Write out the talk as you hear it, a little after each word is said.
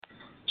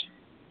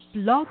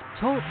Blog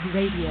Talk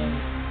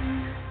Radio.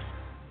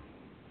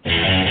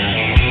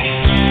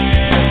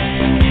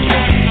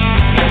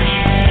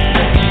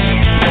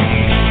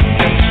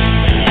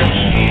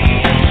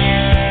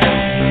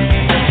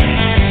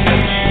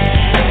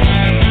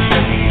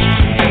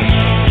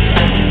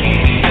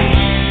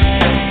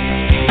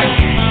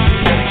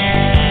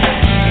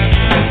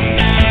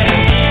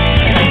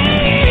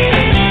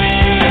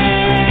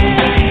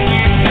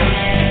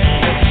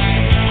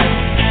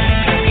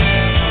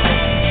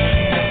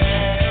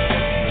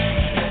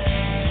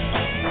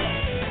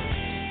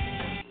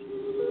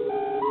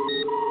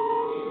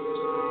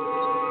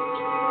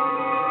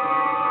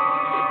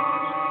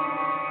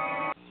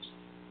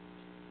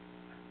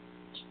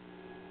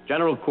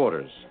 General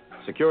Quarters.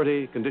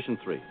 Security, Condition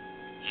 3. GQ,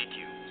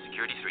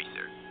 Security 3,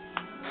 sir.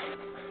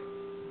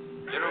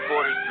 General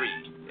Quarters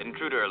 3,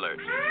 Intruder Alert.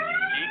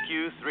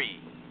 GQ 3,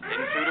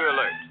 Intruder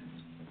Alert.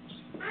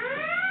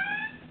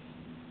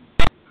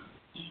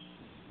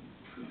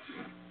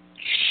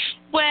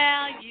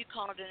 Well, you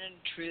call it an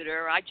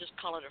intruder. I just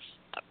call it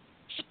a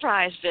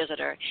surprise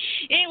visitor.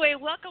 Anyway,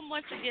 welcome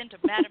once again to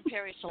Madame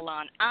Perry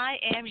Salon. I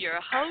am your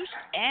host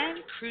and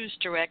cruise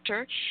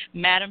director,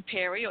 Madame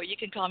Perry, or you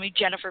can call me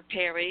Jennifer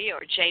Perry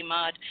or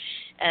J-Mod,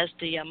 as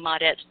the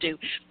Modettes do.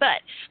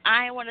 But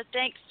I want to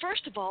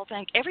first of all,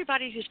 thank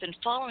everybody who's been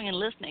following and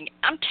listening.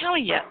 I'm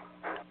telling you,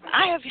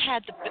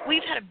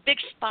 we've had a big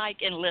spike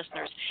in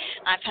listeners.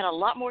 I've had a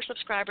lot more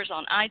subscribers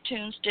on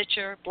iTunes,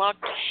 Stitcher, Blog,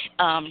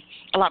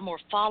 a lot more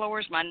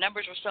followers. My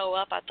numbers were so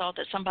up, I thought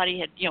that somebody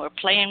had, were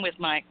playing with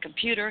my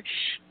computer.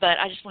 But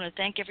I just want to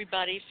thank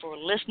everybody for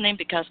listening,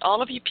 because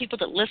all of you people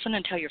that listen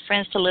and tell your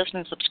friends to listen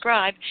and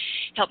subscribe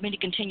help me to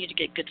continue to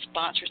get good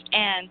sponsors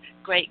and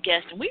great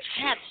guests. And we've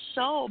had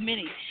so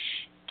many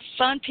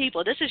fun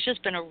people. This has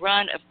just been a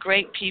run of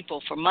great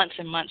people for months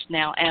and months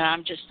now, and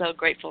I'm just so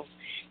grateful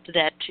to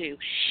that too.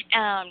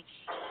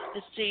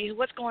 Let's see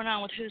what's going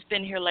on with who's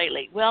been here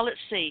lately. Well, let's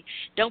see.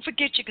 Don't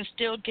forget you can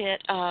still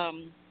get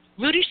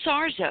Rudy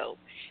Sarzo,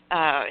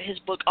 his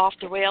book Off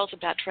the Rails,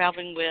 about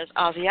traveling with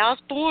Ozzy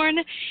Osbourne,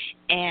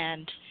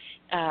 and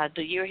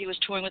the year he was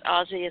touring with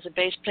Ozzy as a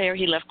bass player,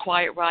 he left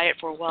Quiet Riot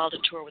for a while to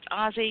tour with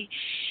Ozzy,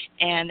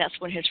 and that's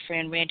when his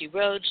friend Randy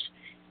Rhoads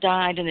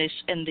died in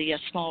the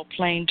small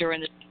plane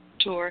during the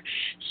tour.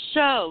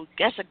 So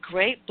that's a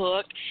great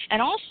book.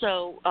 And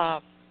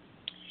also,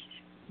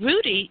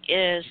 Rudy's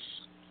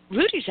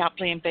out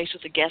playing bass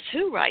with the Guess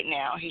Who right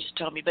now, he just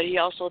told me, but he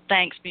also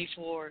thanks me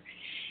for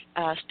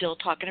still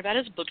talking about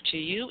his book to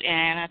you,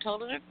 and I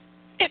told him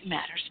it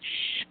matters.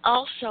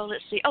 Also,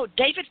 let's see. Oh,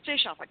 David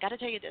Fishoff. I got to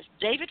tell you this.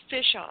 David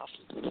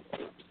Fishoff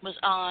was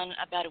on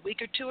about a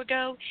week or two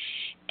ago,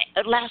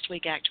 last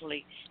week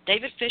actually.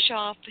 David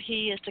Fishoff,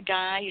 he is the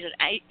guy, he's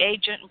an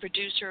agent and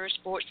producer of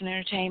sports and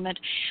entertainment,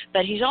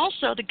 but he's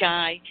also the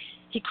guy,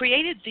 he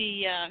created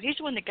he's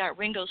the one that got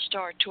Ringo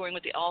Starr touring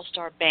with the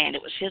All-Star Band.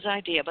 It was his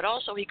idea, but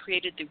also he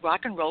created the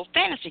Rock and Roll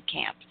Fantasy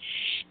Camp.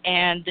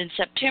 And in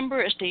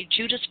September is the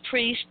Judas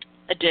Priest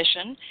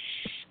edition.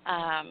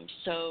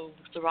 So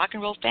the Rock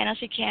and Roll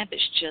Fantasy Camp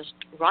is just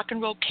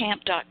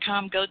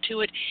rockandrollcamp.com. Go to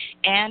it.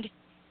 And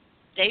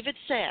David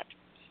said,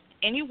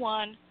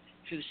 anyone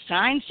who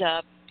signs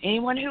up,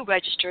 anyone who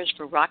registers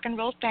for Rock and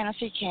Roll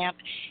Fantasy Camp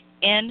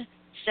in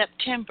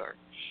September,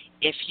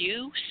 if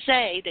you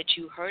say that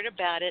you heard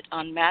about it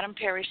on Madame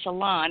Perry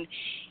Salon,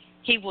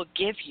 he will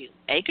give you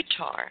a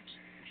guitar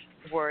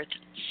worth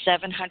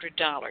 $700.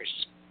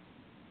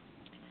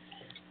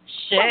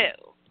 So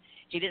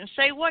he didn't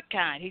say what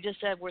kind. He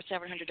just said worth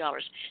 $700.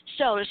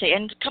 So let's see.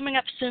 And coming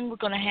up soon, we're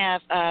going to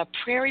have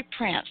Prairie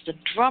Prince, the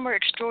drummer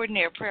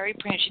extraordinaire, Prairie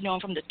Prince. You know him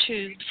from the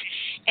Tubes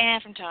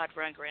and from Todd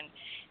Rundgren.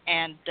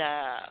 And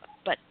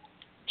but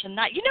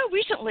tonight,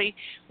 recently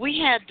we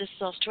had this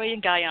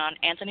Australian guy on,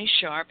 Anthony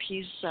Sharpe.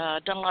 He's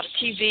done a lot of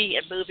TV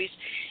and movies,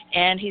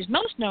 and he's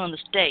most known in the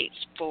States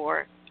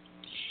for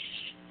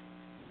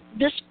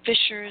Miss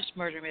Fisher's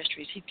Murder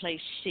Mysteries. He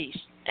plays Cease,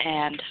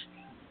 and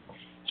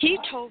he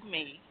told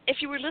me, if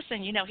you were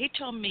listening, he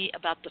told me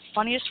about the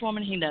funniest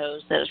woman he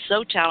knows that is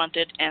so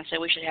talented, and said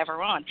we should have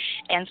her on.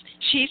 And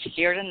she's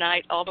here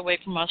tonight all the way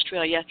from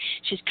Australia.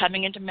 She's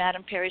coming into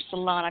Madame Perry's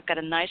Salon. I've got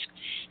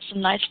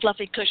some nice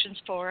fluffy cushions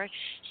for her.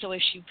 So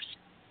as she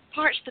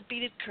parts the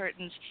beaded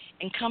curtains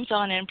and comes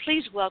on in,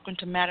 please welcome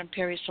to Madame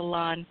Perry's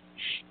Salon,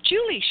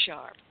 Julie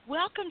Sharpe.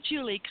 Welcome,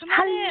 Julie. Come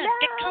on in.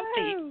 Get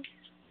comfy.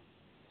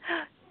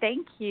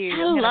 Thank you.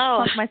 Hello.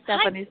 I'm going to plonk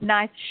myself on this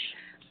nice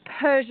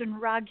Persian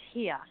rug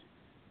here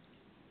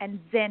and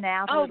zen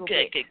out a little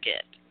bit. Oh,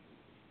 good.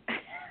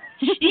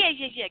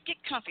 Yeah. Get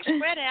comfy.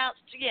 Spread out.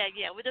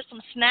 Yeah. There's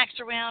some snacks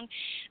around.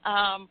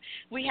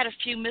 We had a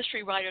few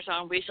mystery writers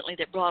on recently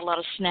that brought a lot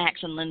of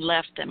snacks and then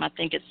left them. I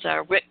think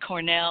it's Rick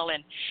Cornell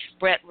and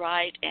Brett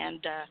Wright.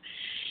 And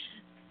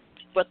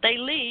what they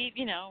leave,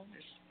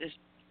 is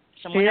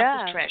someone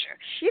else's treasure.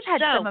 You've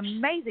had some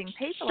amazing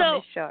people on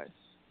this show.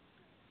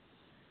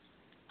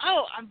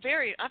 Oh, I've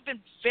been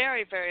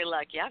very, very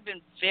lucky. I've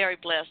been very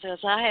blessed, as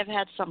I have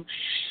had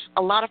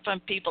a lot of fun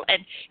people.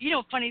 And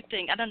funny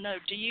thing, I don't know,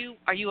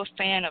 are you a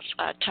fan of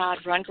Todd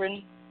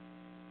Rundgren?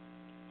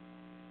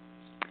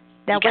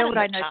 Now, You where gotta would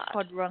I know Todd.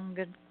 Todd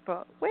Rungan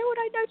from? Where would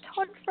I know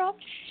Todd from?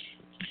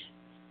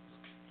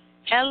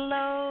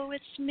 Hello,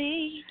 it's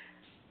me.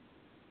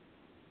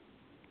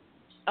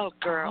 Oh,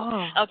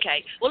 girl. Oh.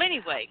 Okay. Well,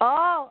 anyway.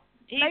 Oh,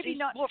 He's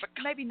not. more of a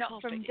Maybe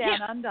not from cultic. down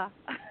Yeah. under.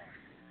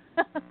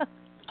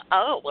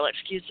 Oh, well,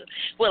 excuse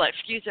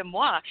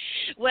moi.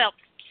 Well,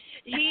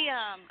 he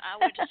I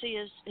went to see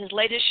his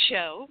latest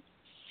show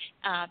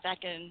back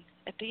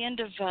at the end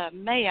of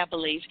May, I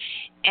believe,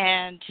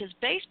 and his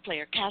bass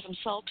player, Kazim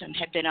Sultan,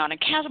 had been on.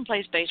 And Kazim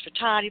plays bass for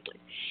Todd.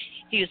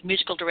 He was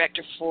musical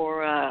director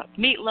for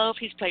Meatloaf.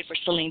 He's played for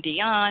Celine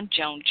Dion,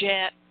 Joan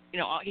Jett. You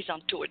know, he's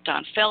on tour with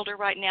Don Felder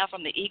right now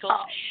from the Eagles.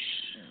 Oh,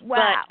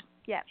 wow. But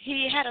yeah.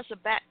 he had us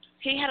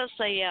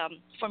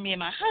for me and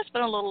my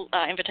husband, a little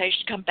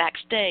invitation to come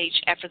backstage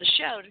after the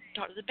show to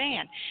talk to the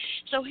band.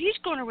 So he's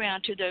going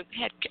around to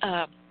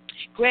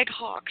Greg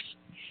Hawkes,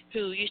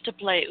 who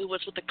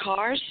was with the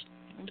Cars.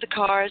 Remember the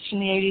Cars from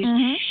the 80s?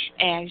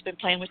 Mm-hmm. And he's been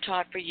playing with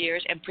Todd for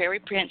years. And Prairie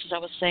Prince, as I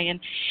was saying,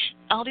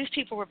 all these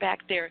people were back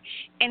there.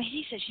 And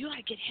he says, you ought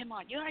to get him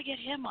on.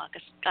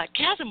 Because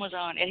Kazim was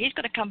on, and he's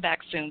going to come back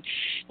soon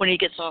when he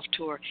gets off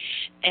tour.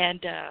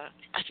 And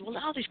I said, well,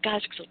 all these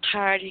guys are so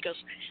tired. He goes,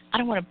 I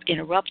don't want to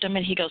interrupt them.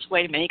 And he goes,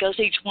 wait a minute. He goes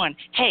to each one,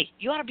 hey,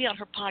 you ought to be on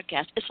her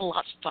podcast. It's a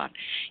lot of fun.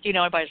 You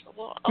know, everybody's like,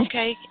 well,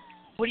 okay.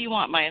 What do you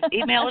want, my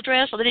email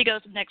address? Well, then he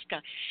goes to the next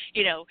guy,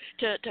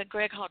 to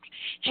Greg Hawkes.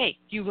 Hey,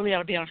 you really ought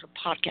to be on her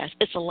podcast.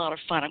 It's a lot of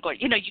fun. I'm going,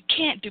 you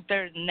can't do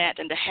better than that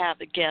than to have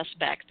the guests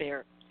back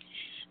there.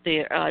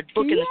 They're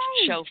booking the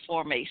show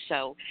for me.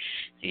 So,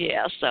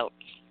 yeah,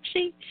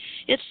 see,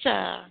 it's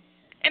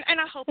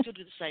and I hope you'll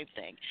do the same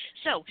thing.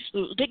 So,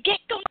 to get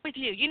going with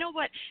you, you know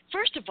what?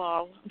 First of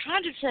all, I'm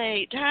trying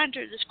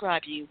to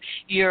describe you.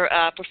 You're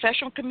a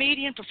professional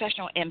comedian,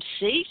 professional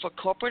MC for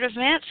corporate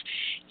events.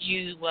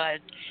 You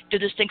do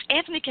these things.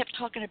 Anthony kept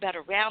talking about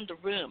around the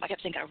room. I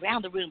kept thinking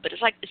around the room, but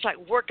it's like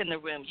work in the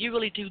room. You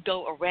really do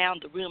go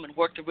around the room and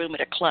work the room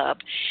at a club.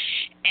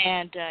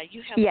 And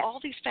you have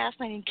all these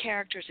fascinating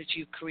characters that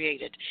you've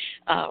created.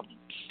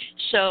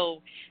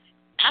 So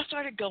I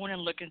started going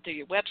and looking through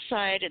your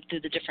website and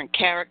through the different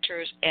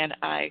characters, and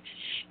I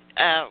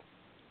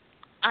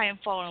am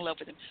falling in love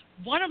with them.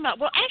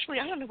 Actually,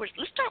 I don't know.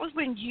 Let's start with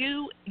when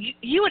you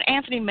and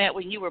Anthony met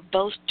when you were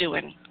both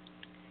doing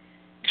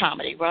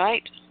comedy,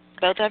 right?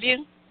 Both of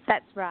you?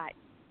 That's right.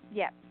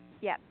 Yep.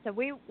 So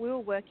we were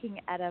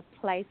working at a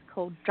place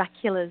called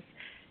Dracula's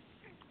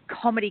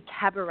Comedy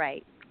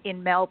Cabaret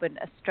in Melbourne,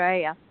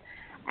 Australia.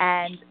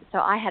 And so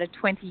I had a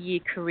 20-year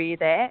career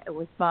there. It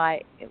was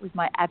my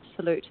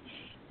absolute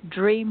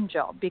dream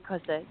job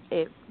because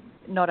it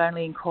not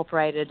only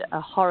incorporated a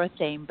horror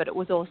theme, but it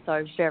was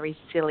also very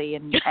silly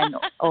and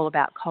all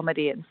about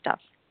comedy and stuff.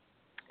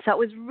 So it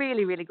was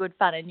really, really good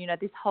fun. And,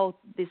 this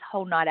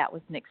whole night out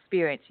was an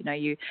experience.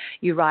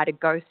 You ride a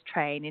ghost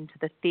train into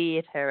the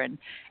theatre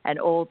and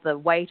all the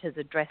waiters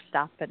are dressed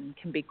up and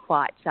can be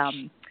quite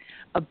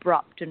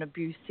abrupt and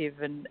abusive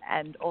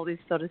and all this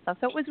sort of stuff.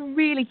 So it was a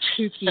really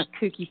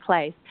kooky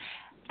place.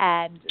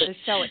 And the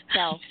show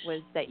itself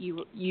was that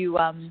you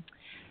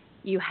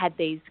had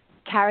these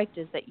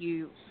characters that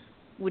you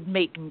would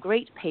meet and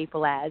greet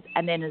people as,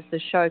 and then as the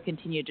show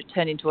continued to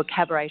turn into a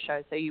cabaret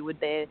show, so you would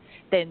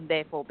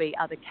therefore be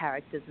other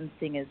characters and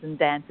singers and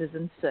dancers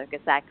and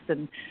circus acts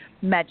and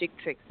magic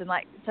tricks and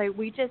so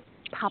we just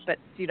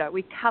puppets,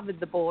 we covered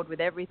the board with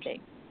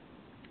everything.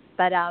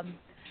 But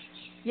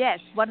yes,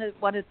 one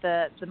of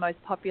the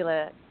most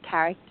popular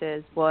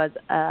characters was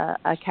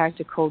a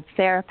character called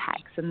Sarah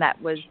Pax, and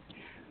that was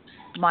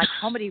my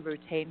comedy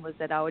routine was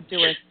that I would do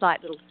a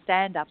slight little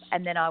stand-up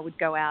and then I would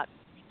go out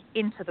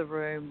into the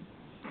room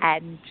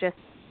and just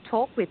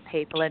talk with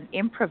people and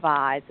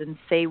improvise and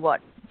see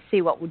what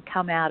would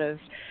come out of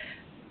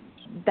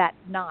that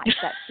night,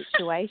 that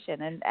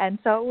situation. And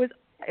so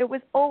it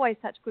was always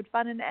such good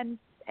fun and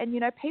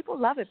people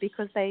love it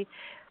because they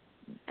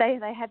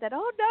had that,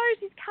 oh no,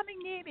 she's coming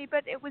near me,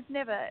 but it was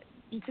never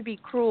to be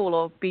cruel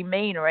or be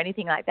mean or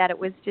anything like that. It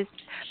was just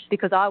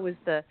because I was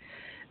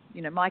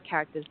my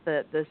character's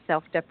the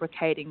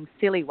self-deprecating,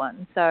 silly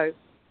one. So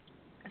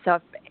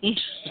if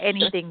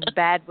anything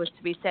bad was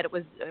to be said, it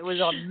was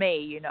on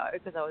me,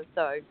 because I was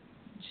so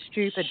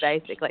stupid,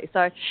 basically.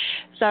 So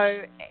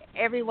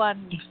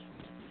everyone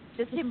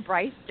just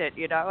embraced it,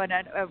 and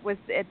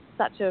it's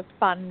such a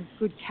fun,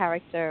 good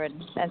character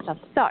and stuff.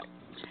 So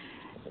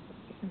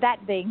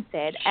that being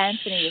said,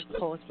 Anthony, of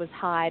course, was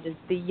hired as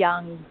the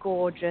young,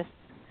 gorgeous,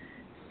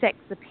 sex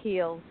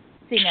appeal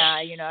singer.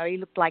 He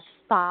looked like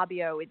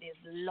Fabio with his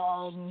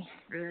long,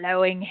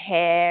 flowing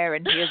hair,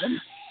 and he was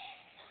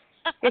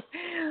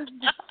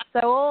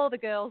so all the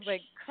girls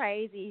went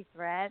crazy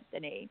for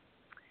Anthony.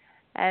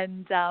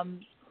 And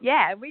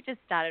we just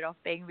started off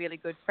being really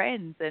good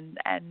friends, and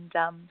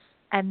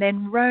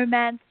then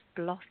romance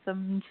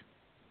blossomed,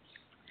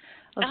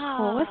 of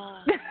course.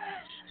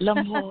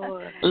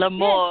 L'amour.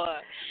 L'amour.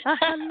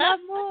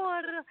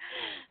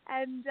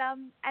 And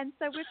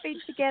so we've been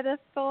together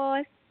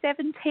for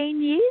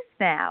 17 years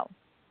now.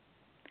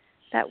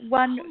 That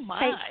one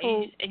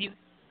fateful,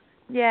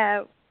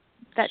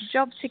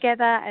 job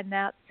together, and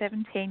now it's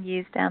 17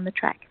 years down the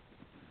track.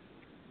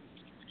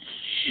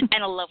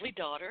 And a lovely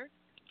daughter.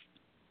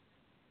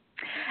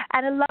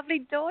 And a lovely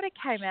daughter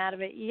came out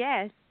of it,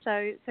 yes.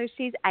 So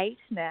she's 8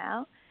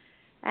 now,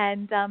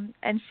 and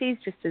she's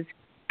just as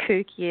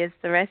kooky as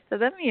the rest of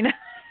them, you know.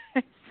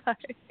 so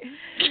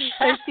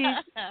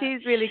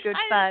she's really good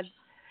fun.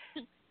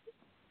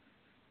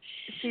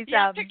 She's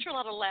I picture a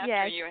lot of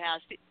laughter in your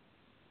house.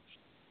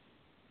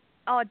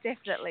 Oh,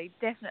 definitely.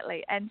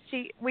 And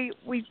we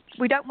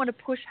don't want to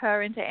push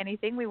her into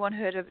anything. We want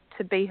her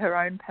to be her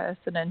own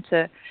person and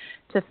to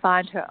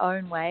find her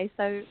own way.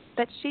 So,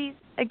 but she's,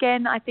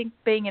 again, I think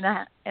being in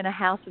a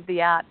house of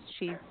the arts,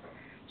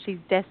 she's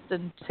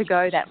destined to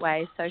go that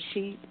way. So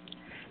she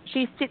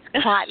sits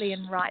quietly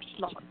and writes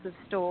lots of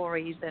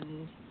stories,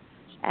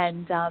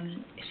 and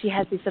she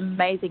has this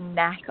amazing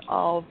knack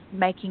of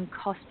making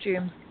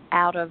costumes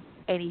out of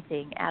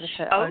anything, out of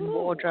her own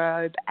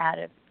wardrobe,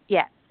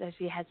 so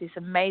she has this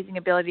amazing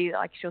ability,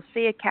 like she'll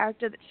see a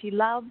character that she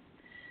loves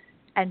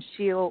and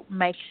she'll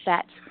make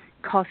that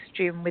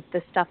costume with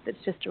the stuff that's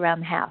just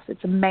around the house.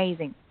 It's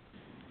amazing.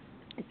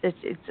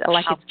 It's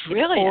like it's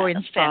brilliant.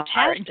 It's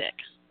fantastic.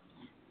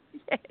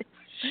 Yes.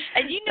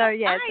 And you know,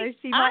 so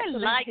she might I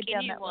like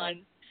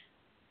anyone.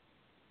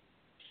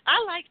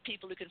 I like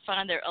people who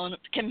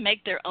can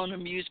make their own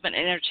amusement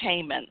and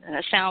entertainment. And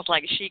it sounds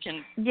like she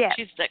can. Yeah.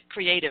 She's that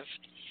creative.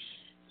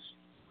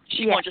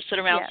 She won't just sit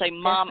around and say,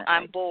 "Mom, definitely.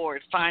 I'm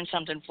bored. Find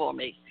something for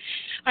me."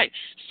 All right.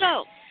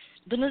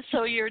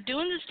 So you're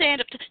doing the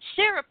stand-up.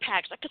 Sarah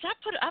Pax, because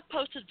I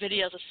posted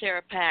videos of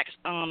Sarah Pax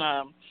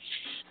on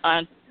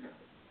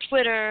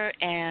Twitter,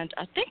 and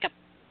I think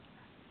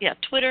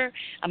Twitter.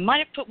 I might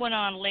have put one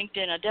on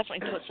LinkedIn. I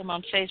definitely put some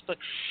on Facebook.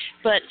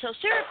 But so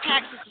Sarah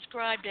Pax is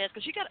described as,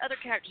 because you got other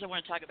characters I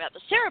want to talk about,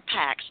 but Sarah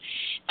Pax,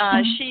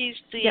 she's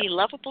the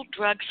lovable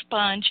drug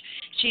sponge.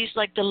 She's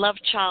like the love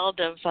child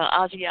of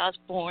Ozzy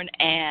Osbourne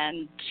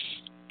and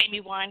Amy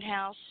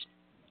Winehouse.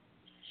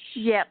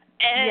 Yep.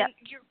 And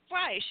you're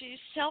right. She's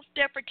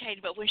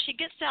self-deprecating, but when she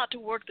gets out to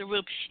work the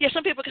room,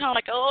 some people kind of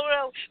like, oh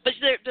no, but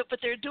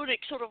they're doing it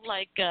sort of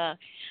like.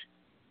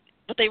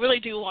 But they really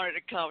do want her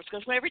to come,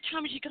 because every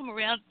time she comes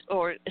around,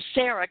 or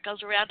Sarah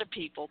goes around to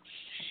people,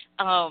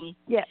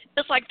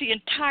 it's like the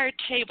entire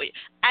table.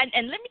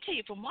 And let me tell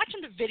you, from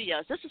watching the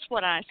videos, this is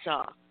what I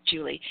saw,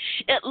 Julie.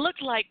 It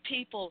looked like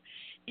people,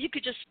 you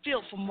could just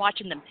feel from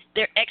watching them,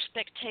 their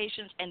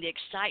expectations and the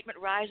excitement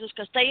rises,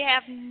 because they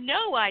have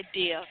no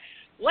idea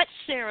what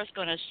Sarah's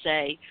going to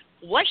say,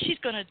 what she's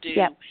going to do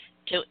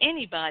to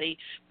anybody,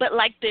 but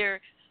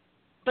they're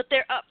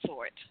up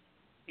for it.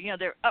 You know,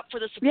 they're up for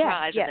the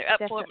surprise, and they're up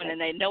for it, and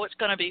they know it's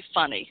going to be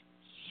funny.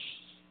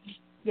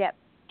 Yep.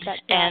 That's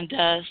and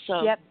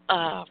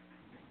right.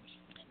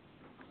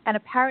 And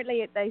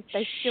apparently they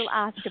still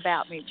ask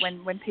about me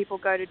when people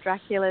go to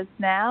Dracula's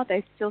now.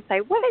 They still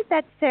say, "Where's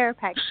that Sarah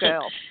Pax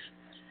girl?"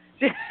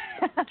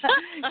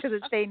 Because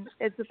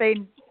it's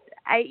been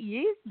 8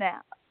 years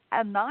now,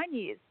 9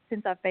 years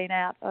since I've been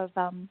out of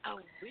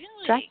really?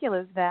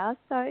 Dracula's now.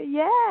 So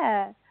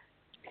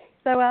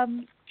So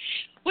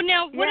well,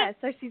 now,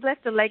 so she's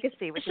left a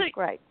legacy, which is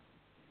great.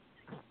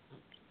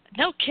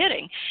 No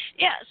kidding.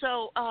 Yeah,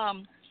 so,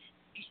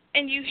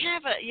 and you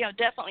have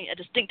definitely a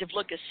distinctive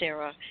look as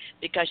Sarah,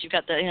 because you've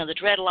got the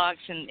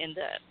dreadlocks and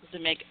the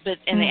makeup, but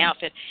in the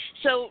outfit.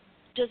 So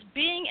does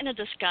being in a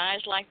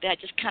disguise like that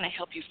just kind of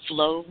help you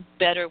flow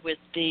better with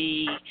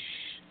the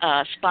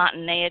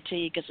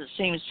spontaneity? Because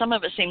some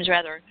of it seems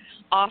rather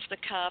off the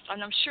cuff.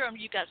 And I'm sure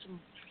you got some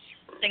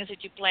things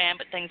that you plan,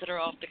 but things that are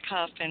off the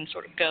cuff and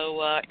sort of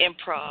go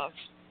improv.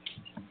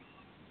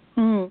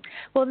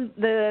 Well,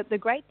 the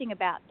great thing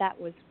about that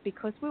was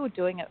because we were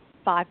doing it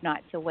 5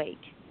 nights a week,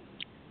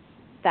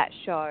 that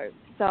show,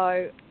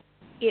 so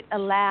it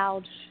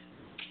allowed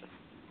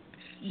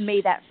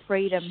me that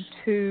freedom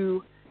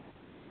to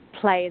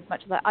play as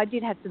much as I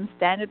did. Have some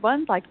standard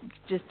ones, like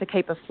just to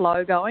keep a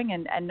flow going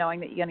and knowing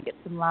that you're going to get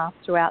some laughs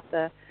throughout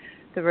the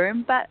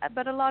room,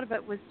 but a lot of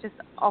it was just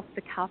off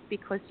the cuff,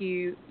 because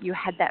you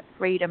had that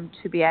freedom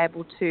to be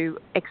able to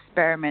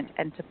experiment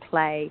and to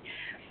play.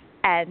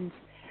 And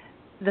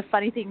the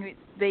funny thing is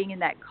being in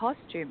that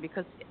costume,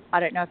 because I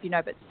don't know if you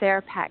know, but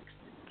Sarah Pax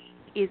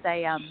is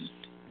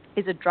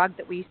a drug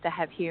that we used to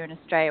have here in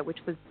Australia, which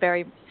was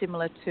very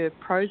similar to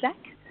Prozac.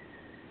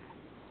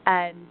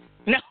 And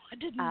no, I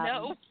didn't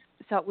know.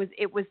 So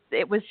it was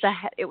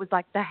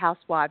like the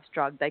housewives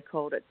drug, they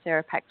called it.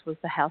 Sarah Pax was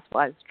the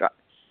housewives drug.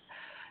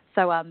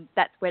 So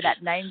that's where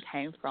that name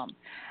came from.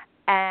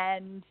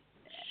 And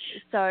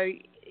so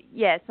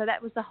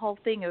that was the whole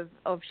thing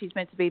of she's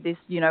meant to be this,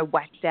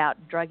 whacked out,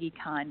 druggy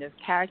kind of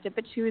character,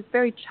 but she was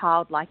very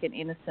childlike and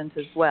innocent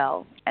as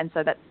well. And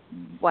so that's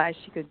why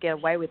she could get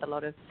away with a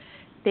lot of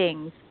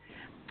things.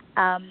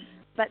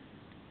 But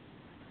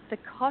the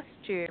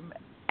costume,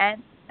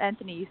 and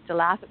Anthony used to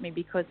laugh at me,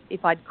 because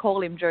if I'd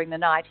call him during the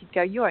night, he'd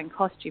go, "You're in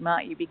costume,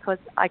 aren't you?" Because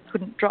I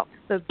couldn't drop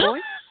the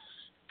voice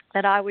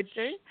that I would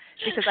do,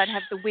 because I'd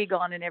have the wig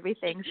on and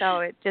everything. So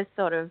it just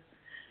sort of,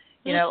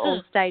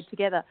 all stayed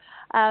together.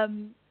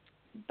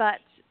 But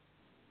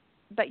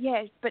but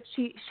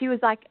she was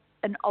like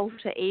an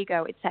alter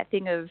ego. It's that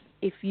thing of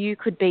if you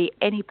could be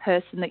any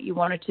person that you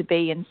wanted to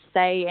be and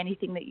say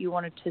anything that you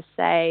wanted to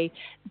say,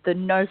 the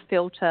no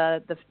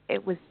filter,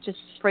 it was just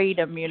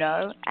freedom, you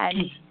know.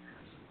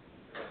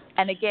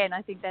 And again,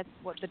 I think that's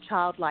what the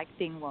childlike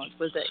thing was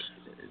that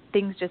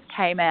things just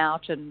came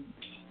out and,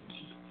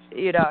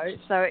 you know,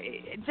 so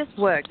it just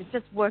worked. It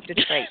just worked a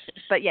treat.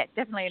 But yeah,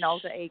 definitely an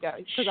alter ego,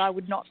 because I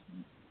would not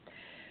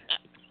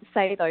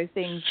say those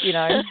things, you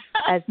know,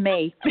 as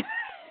me.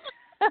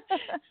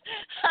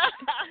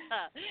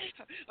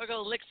 Or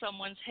go lick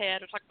someone's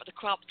head, or talk about the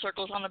crop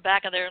circles on the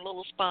back of their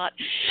little spot.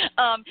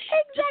 Exactly.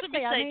 Just let me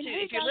say, too,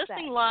 if you're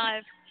listening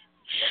live,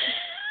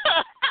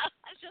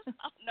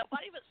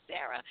 nobody but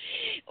Sarah,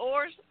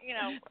 or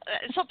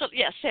something.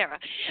 Yeah, Sarah.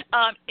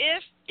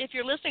 If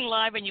you're listening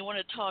live and you want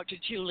to talk to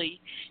Julie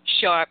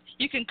Sharpe,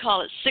 you can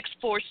call it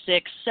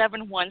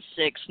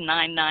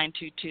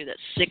 646-716-9922.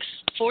 That's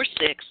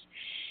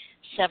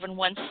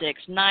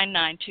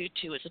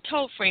 646-716-9922. It's a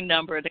toll-free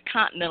number in the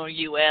continental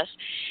U.S.,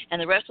 and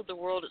the rest of the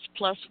world it's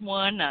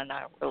 +1, and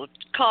it'll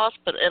cost,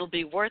 but it'll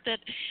be worth it.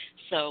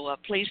 So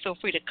please feel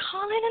free to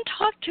call in and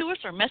talk to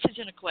us or message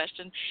in a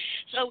question.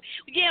 So,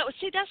 yeah,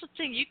 see, that's the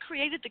thing. You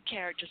created the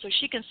character so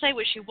she can say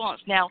what she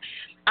wants. Now,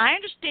 I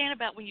understand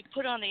about when you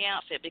put on the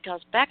outfit,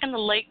 because back in the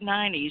late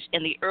 90s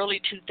and the early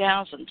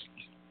 2000s,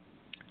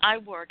 I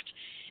worked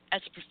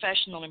as a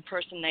professional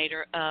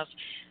impersonator of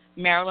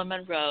Marilyn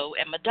Monroe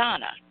and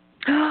Madonna.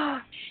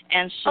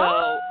 And so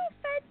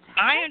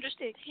I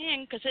understand,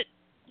 because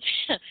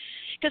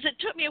it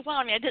took me a while.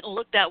 I mean, I didn't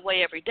look that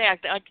way every day.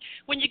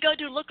 When you go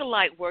do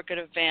look-alike work at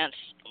events,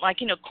 like,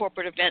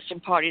 corporate events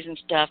and parties and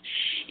stuff,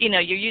 you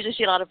usually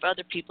see a lot of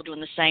other people doing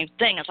the same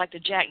thing. It's like the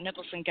Jack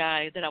Nicholson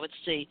guy that I would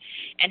see,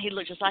 and he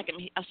looked just like him.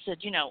 I said,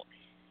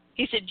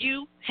 he said,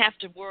 you have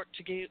to work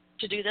to do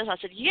this. I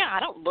said, yeah,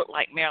 I don't look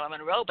like Marilyn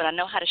Monroe, but I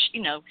know how to,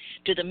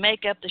 do the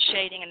makeup, the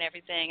shading, and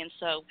everything. And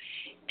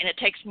it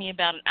takes me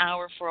about an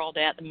hour for all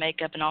that, the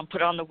makeup, and I'll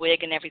put on the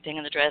wig and everything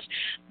and the dress.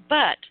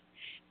 But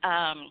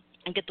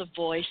and get the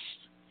voice,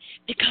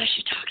 because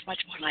she talks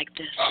much more like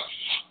this.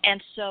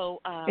 And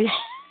so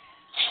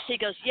he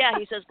goes, yeah,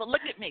 he says, but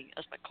look at me.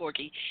 That's my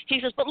corgi. He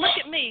says, but look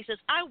at me. He says,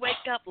 I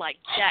wake up like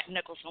Jack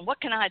Nicholson.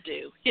 What can I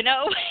do? He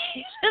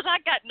says, I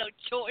got no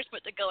choice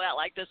but to go out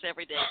like this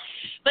every day.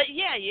 But,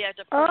 yeah, you have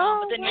to put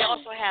on, but then you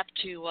also have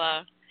to,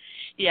 of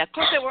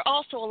course, there were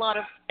also a lot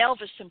of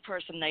Elvis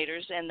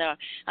impersonators, and I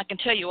can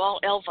tell you all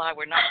Elvi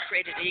were not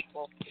created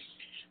equal.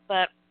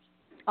 But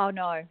oh,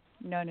 no.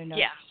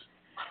 Yeah.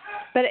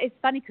 But it's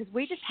funny because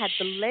we just had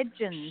the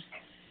Legends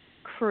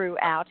crew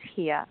out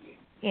here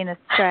in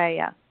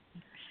Australia,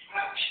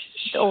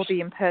 all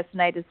the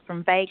impersonators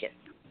from Vegas.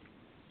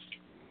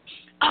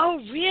 Oh,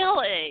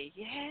 really?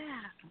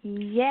 Yeah.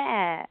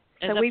 Yeah.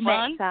 Is so it we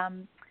fun?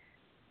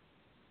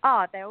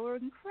 met. They were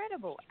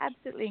incredible,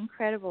 absolutely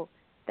incredible.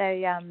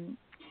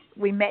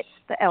 We met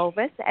the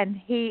Elvis, and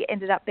he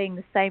ended up being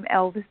the same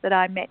Elvis that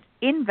I met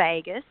in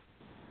Vegas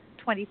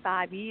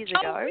 25 years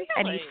ago, really?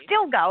 And he's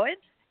still going.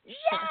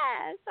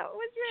 Yeah, so it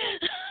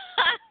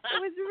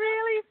was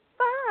really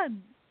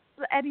fun.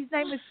 And his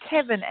name was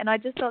Kevin, and I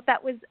just thought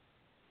that was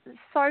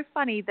so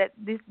funny that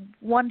this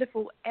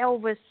wonderful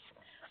Elvis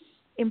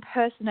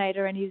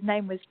impersonator, and his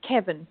name was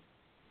Kevin.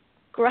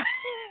 Great.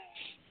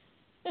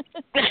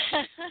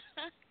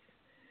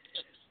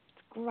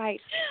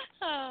 Great.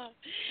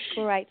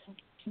 Great.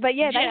 But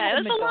yeah, they had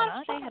a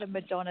Madonna. They had a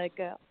Madonna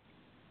girl.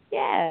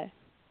 Yeah.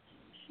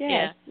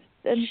 And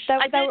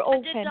they were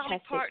all fantastic.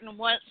 Dolly Parton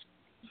once.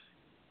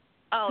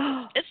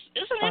 Oh, it's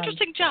an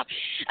interesting job.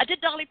 I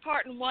did Dolly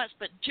Parton once,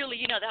 but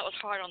Julie, that was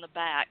hard on the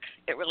back.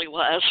 It really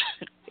was.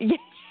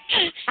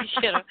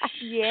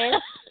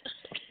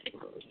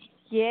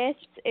 Yes,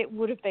 it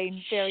would have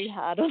been very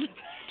hard on the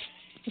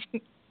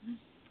back.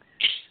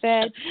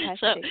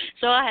 Fantastic.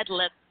 So I had to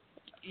let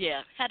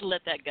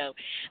that go.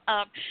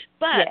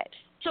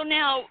 So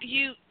now do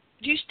you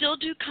still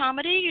do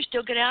comedy? You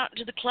still get out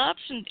to the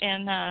clubs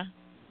and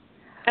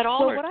at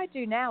all? Well, what I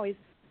do now is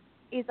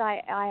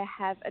I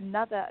have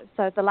another.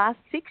 So the last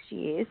 6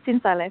 years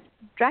since I left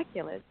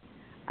Dracula's,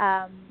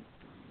 I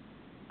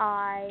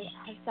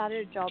have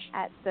started a job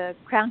at the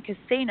Crown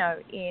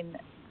Casino in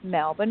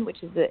Melbourne,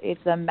 which is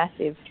a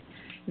massive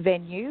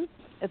venue.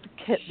 It's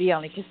the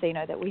only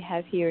casino that we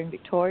have here in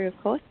Victoria, of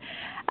course.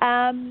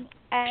 And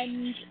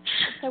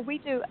so we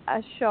do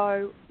a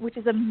show which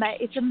is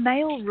it's a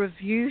male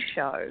review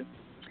show,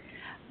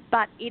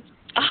 but it's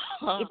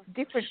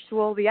different to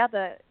all the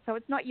other. So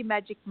it's not your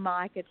Magic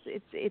Mike.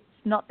 It's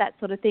not that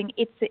sort of thing.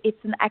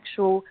 It's an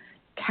actual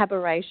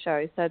cabaret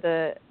show. So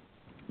the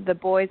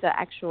boys are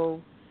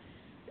actual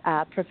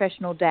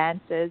professional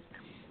dancers,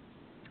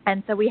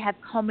 and so we have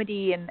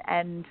comedy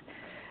and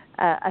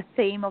a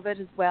theme of it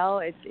as well.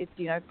 It's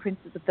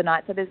Princes of the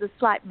Night. So there's a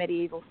slight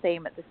medieval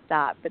theme at the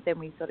start, but then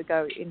we sort of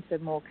go into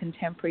more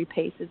contemporary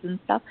pieces and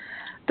stuff.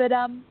 But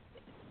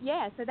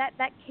so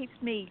that keeps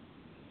me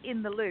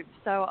in the loop.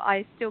 So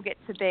I still get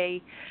to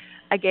be,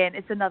 again,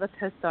 it's another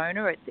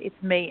persona. It's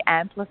me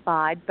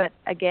amplified, but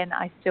again,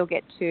 I still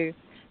get to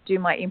do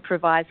my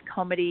improvised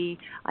comedy.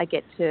 I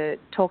get to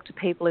talk to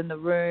people in the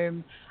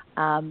room,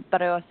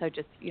 but I also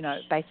just,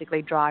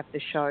 basically drive the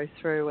show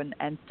through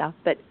and stuff.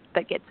 But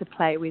get to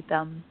play with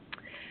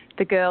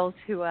the girls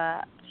who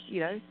are,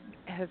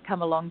 have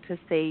come along to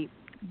see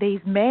these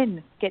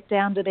men get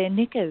down to their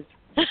knickers.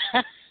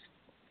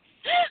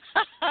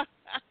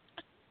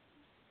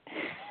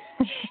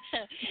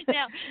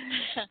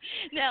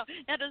 Now,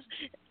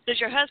 does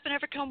your husband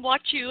ever come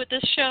watch you at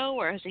this show,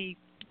 or has he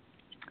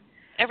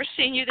ever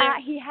seen you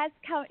there? He has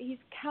come. He's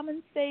come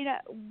and seen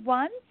it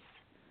once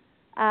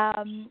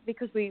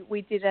because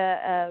we did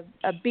a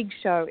big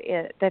show.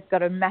 They've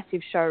got a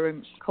massive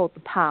showroom called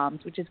the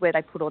Palms, which is where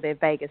they put all their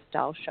Vegas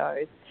style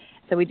shows.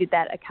 So we did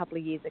that a couple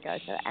of years ago.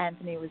 So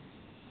Anthony was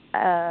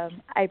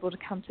able to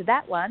come to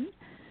that one,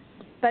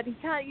 but he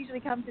can't usually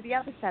come to the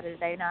other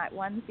Saturday night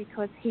ones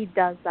because he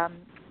does.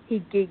 He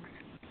gigs.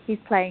 He's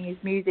playing his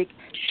music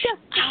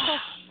just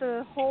across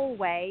the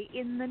hallway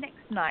in the next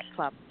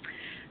nightclub.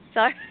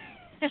 So,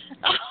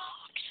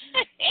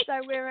 so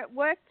we're at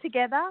work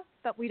together,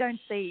 but we don't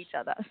see each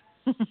other.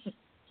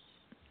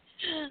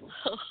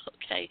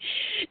 Okay.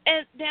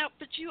 And now,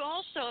 but you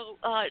also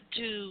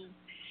do.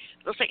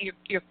 Looks like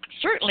you're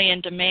certainly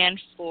in demand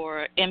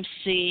for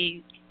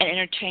MC and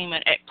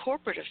entertainment at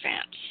corporate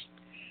events.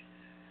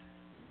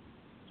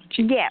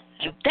 Yeah.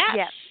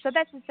 Yeah. So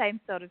that's the same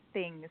sort of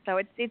thing. So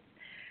it's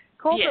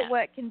corporate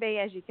work can be,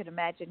 as you can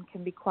imagine,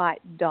 can be quite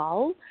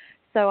dull.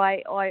 So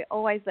I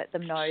always let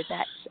them know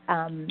that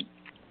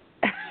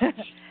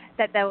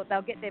that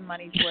they'll get their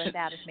money's worth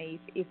out of me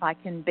if I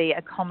can be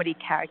a comedy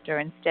character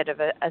instead of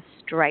a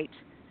straight,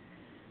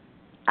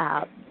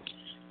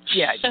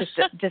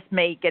 just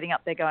me getting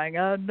up there going,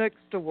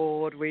 next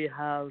award we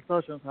have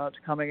such and such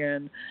coming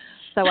in.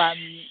 So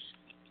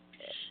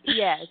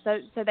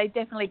so they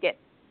definitely get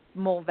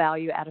more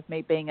value out of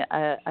me being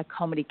a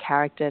comedy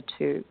character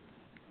to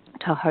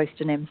host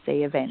an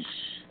MC event.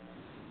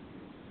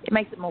 It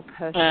makes it more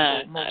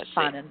personal, more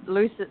fun, and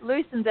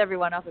loosens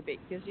everyone up a bit,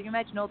 because you can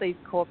imagine all these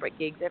corporate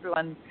gigs,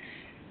 everyone,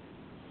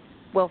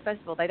 well, first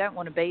of all, they don't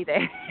want to be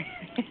there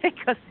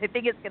because they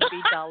think it's going to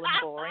be dull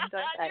and boring,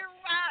 don't they?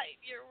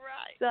 You're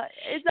right. So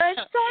it's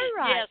so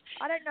right. Yes.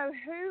 I don't know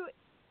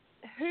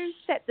who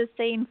set the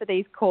scene for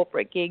these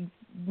corporate gigs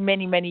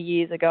many, many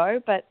years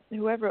ago, but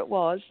whoever it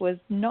was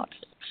not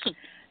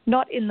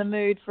in the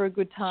mood for a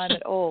good time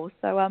at all.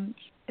 So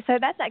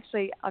that's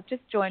actually, I've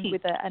just joined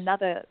with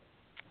another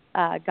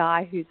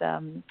guy who's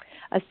a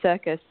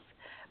circus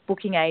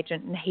booking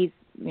agent, and he's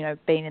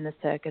been in the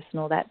circus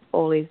and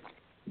all his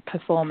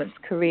performance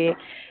career,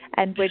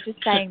 and we're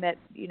just saying that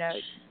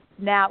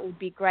now it would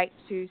be great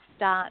to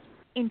start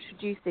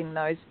introducing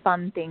those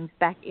fun things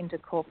back into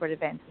corporate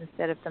events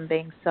instead of them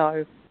being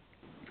so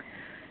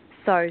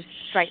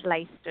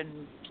straight-laced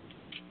and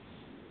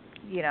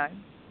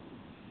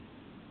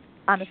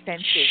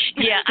unoffensive.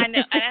 Yeah, I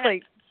know.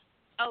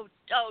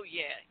 Oh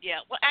yeah.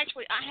 Well,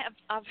 actually,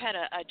 I've had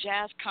a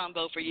jazz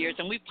combo for years,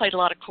 and we've played a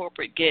lot of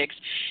corporate gigs,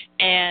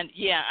 and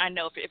yeah, I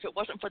know if it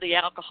wasn't for the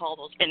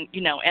alcohol,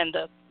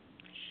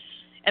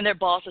 and their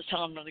bosses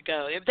telling them to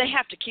go, they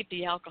have to keep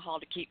the alcohol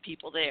to keep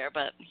people there.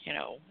 But I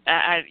know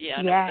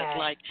what that's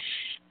like.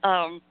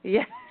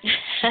 Yeah.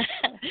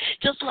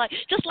 just like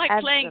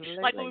Absolutely.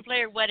 playing, like when we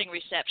play a wedding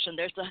reception.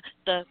 There's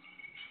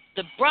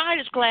the bride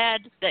is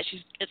glad that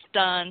it's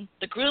done.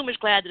 The groom is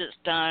glad that it's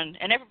done,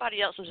 and everybody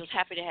else is just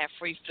happy to have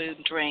free food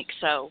and drink.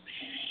 So,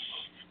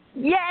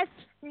 yes,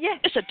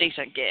 it's a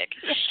decent gig.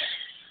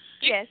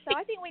 Yes, so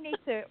I think we need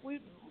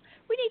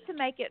to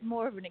make it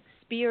more of an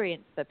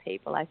experience for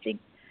people. I think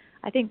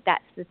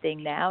that's the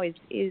thing now is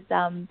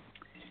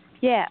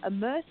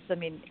immerse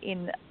them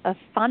in a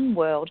fun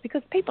world,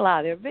 because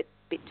they're a bit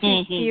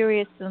too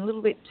serious and a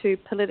little bit too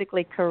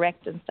politically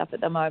correct and stuff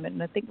at the moment,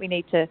 and I think we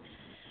need to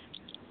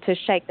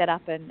shake that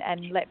up and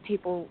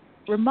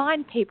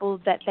remind people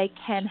that they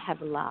can have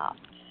a laugh,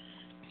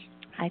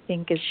 I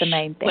think is the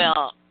main thing.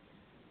 Well,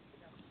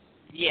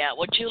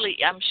 Julie,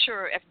 I'm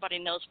sure everybody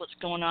knows what's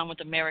going on with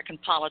American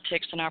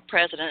politics and our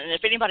president, and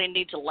if anybody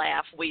needs a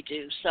laugh, we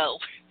do. So,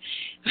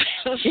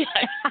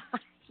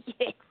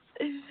 yes,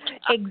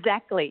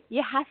 exactly.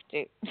 You have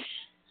to.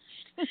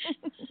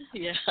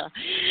 Yeah.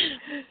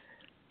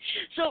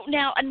 So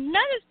now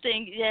another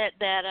thing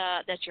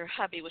that your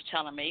hubby was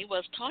telling me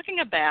was talking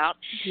about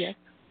a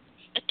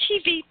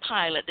TV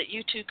pilot that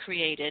you two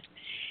created.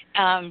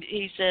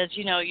 He says,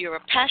 you're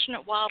a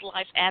passionate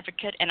wildlife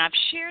advocate, and I've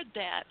shared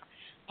that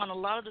on a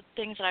lot of the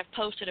things that I've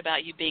posted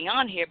about you being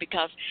on here,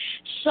 because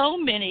so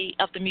many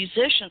of the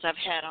musicians I've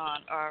had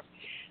on are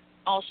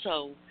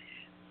also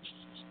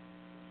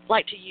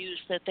like to use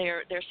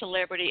their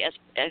celebrity as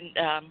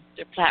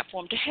their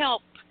platform to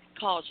help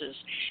causes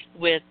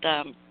with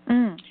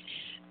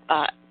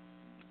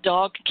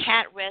dog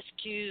cat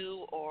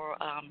rescue or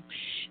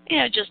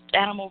just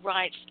animal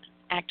rights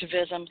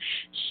activism.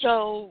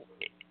 So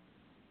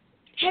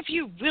have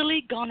you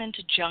really gone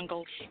into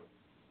jungles?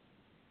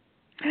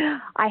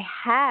 I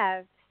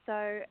have.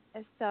 So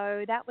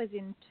that was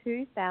in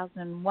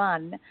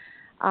 2001.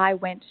 I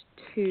went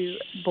to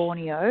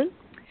Borneo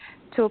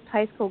to a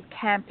place called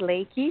Camp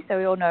Leakey. So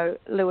we all know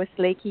Louis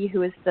Leakey, who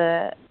was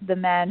the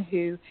man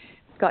who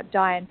got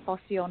Diane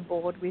Fossey on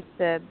board with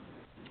the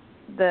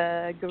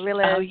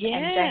gorillas, Oh, yes.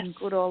 and Jane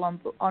Goodall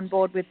on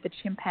board with the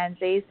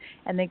chimpanzees,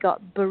 and they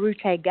got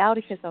Barute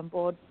Gaudicus on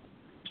board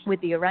with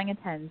the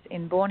orangutans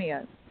in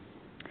Borneo.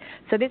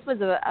 So this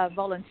was a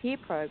volunteer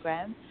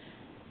program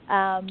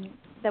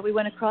that we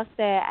went across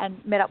there and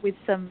met up with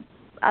some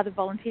other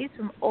volunteers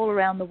from all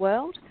around the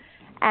world.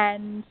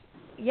 And,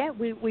 yeah,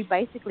 we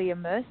basically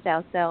immersed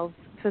ourselves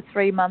for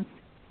 3 months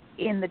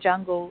in the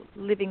jungle,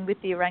 living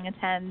with the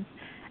orangutans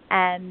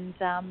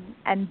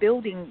and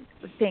building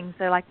things.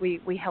 So, like,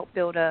 we helped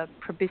build a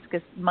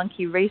proboscis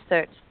monkey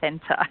research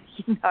centre,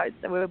 so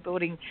we were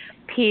building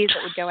piers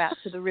that would go out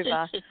to the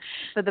river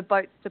for the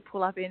boats to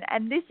pull up in.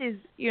 And this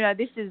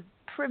is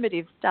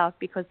primitive stuff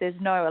because there's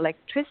no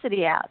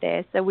electricity out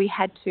there. So we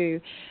had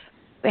to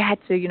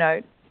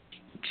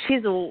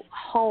chisel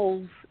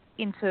holes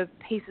into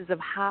pieces of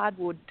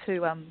hardwood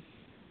to,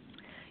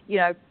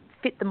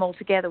 fit them all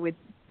together with,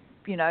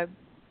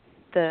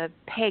 the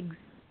pegs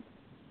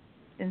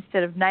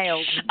instead of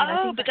nails.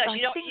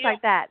 Things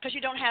like that. Because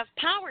you don't have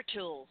power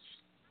tools.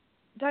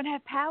 Don't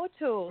have power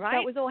tools. Right.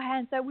 So it was all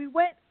hands. So we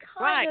went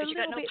kind of a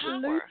little bit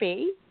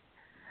loopy.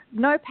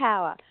 No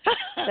power.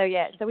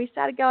 So we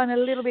started going a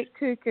little bit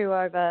cuckoo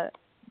over,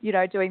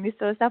 doing this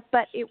sort of stuff.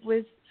 But it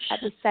was, at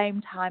the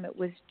same time, it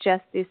was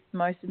just this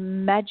most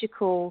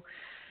magical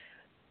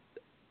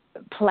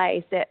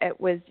place. It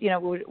was,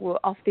 we're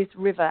off this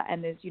river,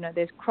 and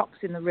there's crocs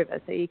in the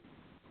river.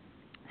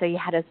 So you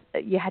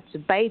had to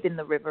bathe in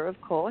the river,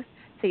 of course.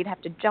 So you'd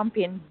have to jump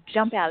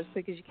out as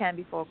quick as you can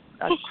before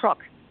a croc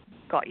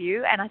got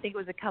you. And I think it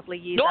was a couple of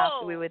years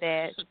after we were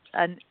there,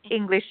 an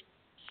English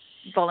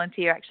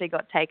volunteer actually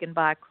got taken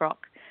by a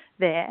croc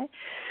there.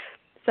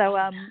 So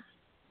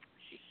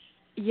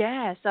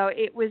so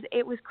it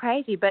was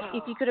crazy. But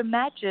if you could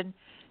imagine,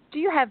 do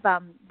you have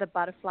the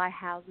butterfly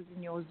houses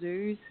in your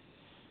zoos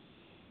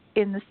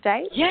in the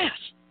States? Yes.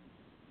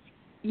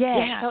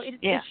 Yeah, so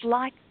it's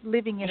like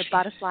living in a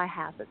butterfly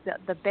house. It's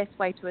the best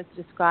way to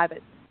describe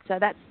it. So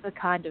that's the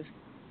kind of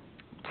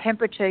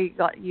temperature you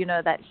got,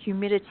 that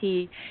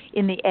humidity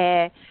in the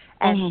air,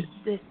 and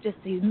there's just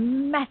these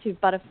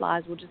massive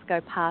butterflies will just go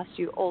past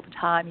you all the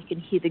time. You can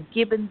hear the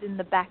gibbons in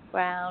the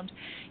background.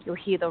 You'll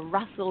hear the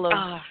rustle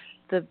of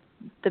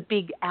the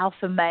big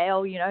alpha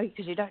male,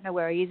 because you don't know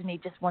where he is, and he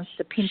just wants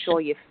to pinch all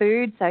your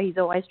food. So he's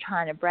always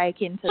trying to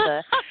break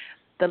into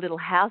the little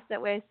house that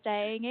we're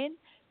staying in.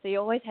 So you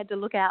always had to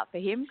look out for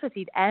him because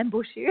he'd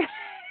ambush you.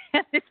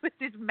 And this was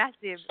this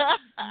massive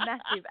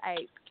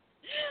ape.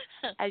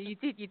 And you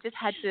just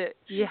had to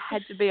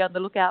be on the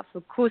lookout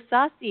for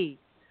Kusasi,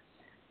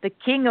 the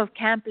king of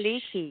Camp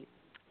Leakey.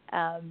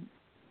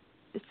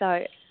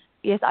 So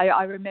yes,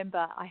 I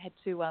remember I had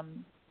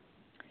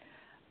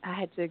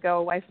to go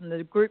away from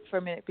the group for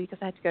a minute because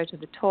I had to go to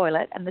the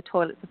toilet, and the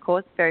toilet's of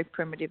course very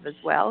primitive as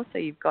well. So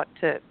you've got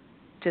to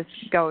just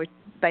go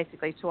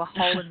basically to a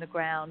hole in the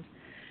ground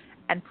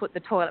and put the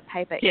toilet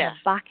paper in a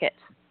bucket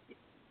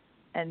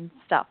and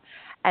stuff.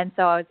 And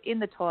so I was in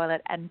the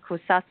toilet, and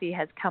Kusasi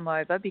has come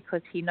over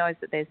because he knows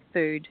that there's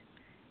food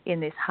in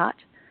this hut.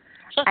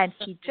 And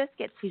he just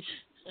gets his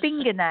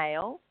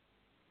fingernail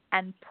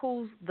and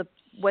pulls the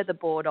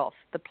weatherboard off,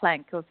 the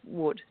plank of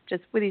wood,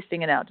 just with his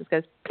fingernail, just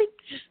goes plink.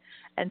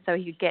 And so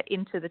he could get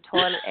into the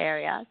toilet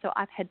area. So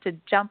I've had to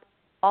jump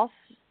off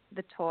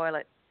the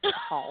toilet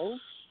hole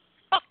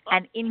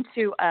and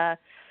into a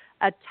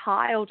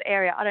tiled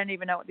area. I don't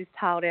even know what this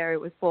tiled area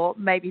was for,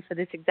 maybe for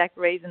this exact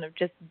reason of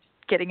just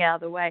getting out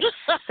of the way.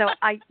 So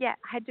I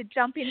had to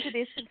jump into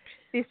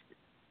this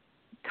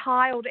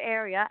tiled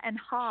area and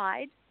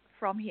hide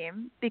from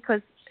him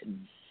because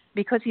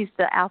he's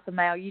the alpha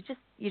male. You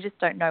just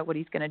don't know what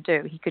he's going to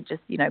do. He could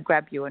just,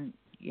 grab you and,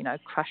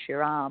 crush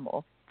your arm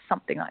or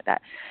something like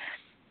that.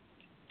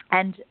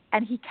 And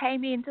he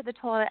came into the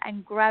toilet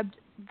and grabbed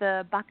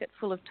the bucket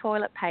full of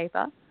toilet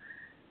paper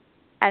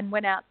and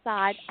went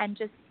outside and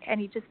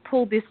he just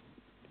pulled this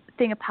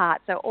thing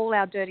apart. So all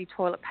our dirty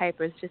toilet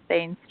paper is just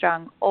being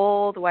strung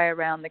all the way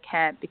around the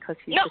camp because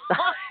he's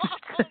decided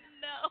to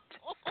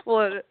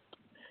pull it.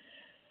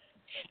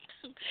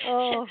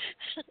 Oh,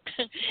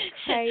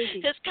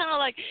 crazy. It's kind of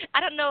like,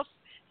 I don't know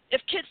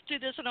if kids do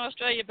this in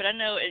Australia, but I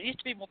know it used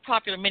to be more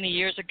popular many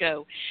years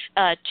ago.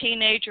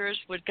 Teenagers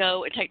would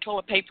go and take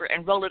toilet paper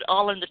and roll it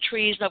all in the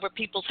trees over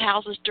people's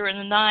houses during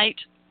the night.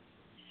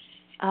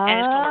 And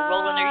it's called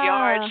rolling their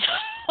yards.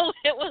 So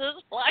it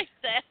was like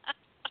that.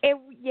 It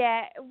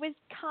was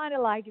kind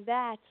of like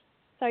that.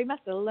 So he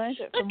must have learned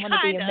it from one of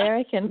the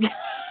Americans.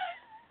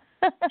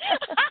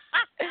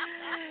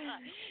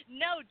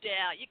 No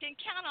doubt. You can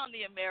count on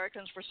the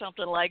Americans for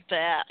something like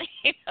that.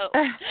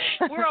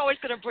 We're always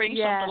going to bring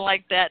something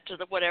like that to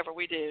whatever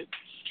we do.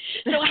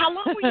 So how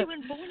long were you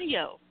in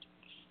Borneo?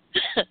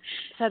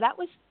 So that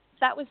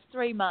was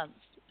 3 months.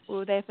 We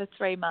were there for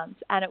 3 months,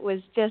 and it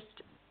was just,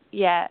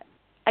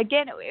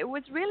 again, it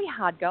was really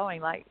hard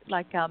going.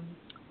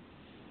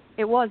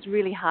 It was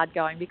really hard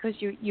going because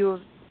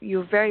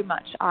you're very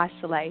much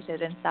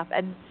isolated and stuff.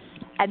 And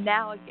And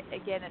now,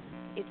 again,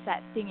 it's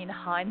that thing in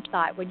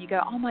hindsight when you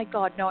go, oh, my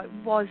God, no, it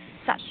was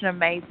such an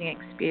amazing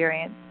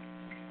experience.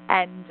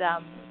 And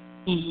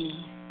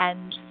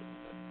and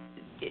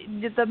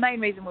the main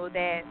reason we were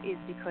there is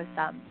because,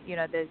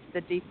 there's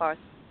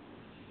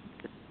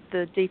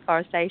the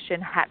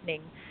deforestation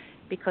happening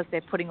because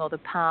they're putting all the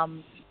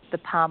palm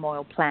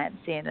oil plants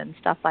in and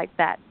stuff like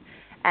that.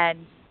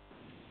 And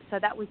so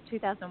that was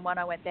 2001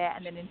 I went there,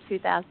 and then in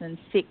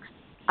 2006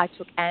 I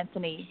took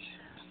Anthony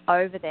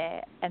over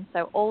there, and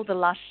so all the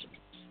lush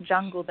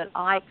jungle that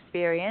I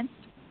experienced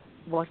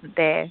wasn't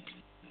there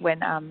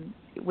when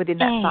within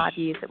that 5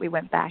 years that we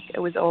went back. It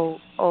was all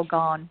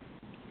gone.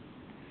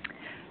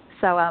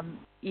 So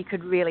you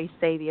could really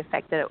see the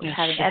effect that it was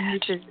having. And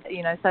this is,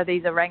 so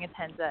these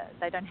orangutans,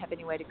 they don't have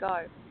anywhere to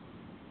go.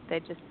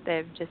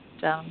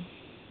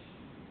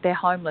 They're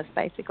homeless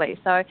basically.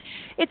 So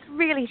it's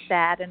really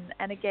sad.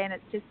 And again,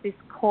 it's just this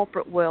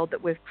corporate world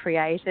that we've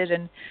created.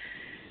 And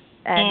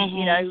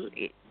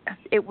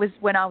it was,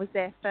 when I was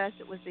there first,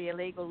 it was the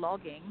illegal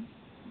logging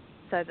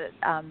so that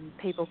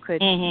people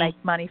could make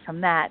money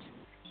from that.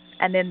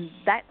 And then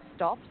that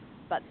stopped,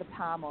 but the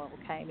palm oil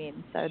came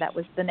in. So that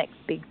was the next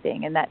big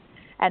thing. And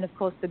of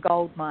course the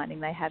gold mining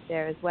they have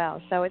there as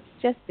well. So it's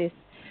just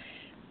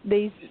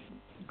these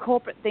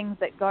corporate things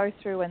that go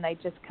through and they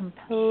just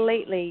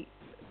completely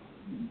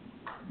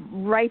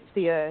rape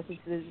the earth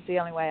is the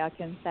only way I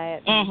can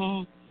say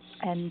it.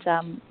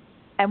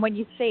 And when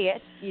you see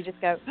it, you just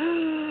go,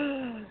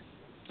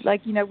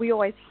 we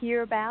always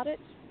hear about it.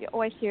 You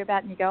always hear about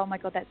it and you go, oh my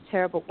God, that's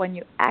terrible. When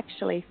you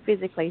actually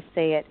physically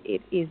see it,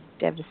 it is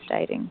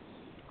devastating.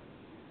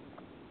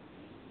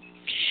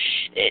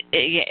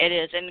 It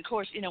is, and of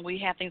course, we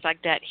have things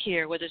like that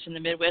here, whether it's in the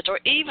Midwest or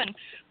even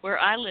where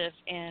I live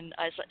in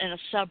a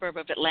suburb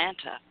of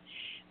Atlanta.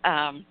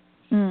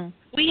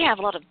 We have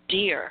a lot of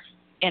deer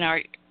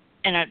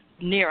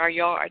near our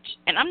yards,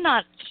 and I'm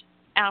not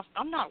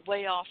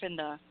way off in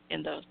the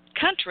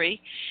country,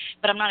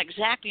 but I'm not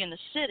exactly in the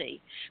city.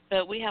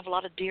 But we have a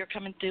lot of deer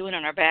coming through and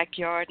in our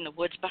backyard and the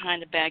woods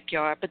behind the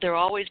backyard. But they're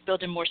always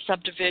building more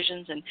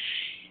subdivisions and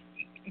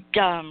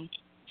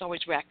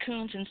always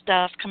raccoons and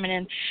stuff coming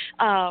in.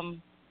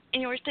 And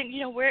you always think,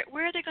 where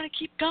are they going to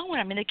keep going?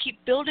 I mean, they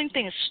keep building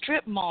things,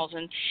 strip malls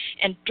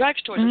and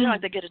drugstores.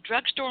 Like they get a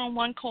drugstore on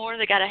one corner,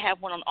 they got to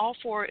have one on all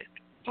four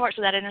parts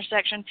of that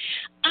intersection.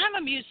 I'm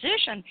a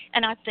musician,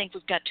 and I think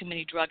we've got too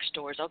many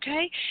drugstores,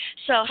 okay?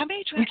 So how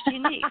many drugs do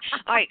you need?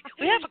 All right,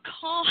 we have a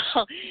call.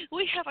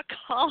 We have a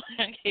call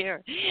in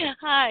here.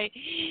 Hi.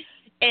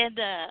 And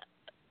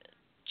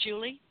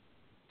Julie?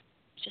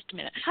 Just a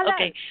minute. Hello.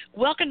 Okay.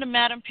 Welcome to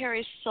Madame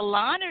Perry's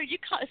Salon.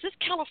 Is this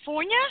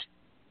California?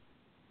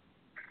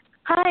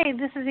 Hi,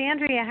 this is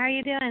Andrea. How are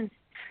you doing?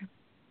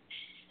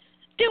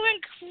 Doing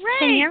great.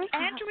 Can you hear me?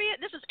 Andrea,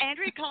 this is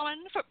Andrea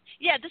calling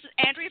this is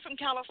Andrea from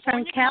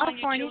California. From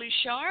California. Calling you Julie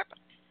Sharpe.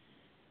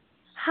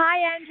 Hi,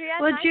 Andrea.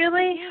 Well, nice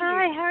Julie,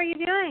 hi. How are you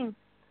doing?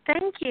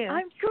 Thank you.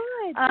 I'm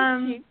good.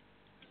 Thank you.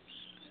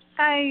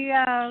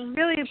 I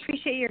really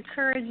appreciate your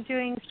courage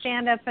doing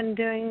stand-up and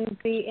doing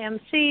the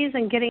MCs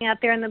and getting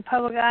out there in the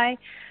public eye.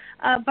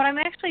 But I'm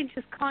actually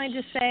just calling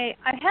to say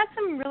I've had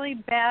some really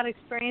bad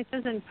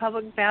experiences in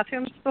public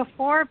bathrooms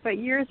before, but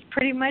yours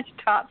pretty much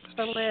tops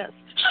the list.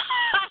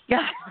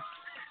 Yeah.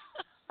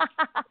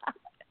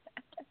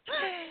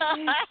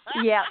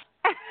 Yeah.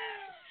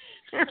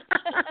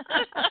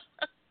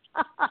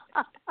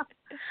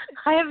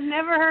 I have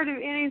never heard of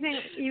anything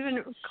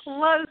even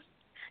close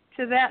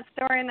to that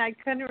story, and I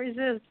couldn't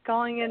resist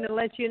calling in to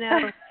let you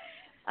know.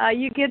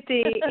 You get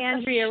the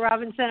Andrea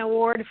Robinson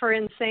Award for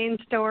insane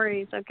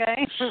stories,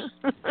 okay?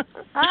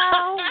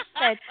 Oh,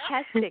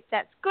 fantastic.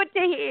 That's good to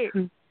hear.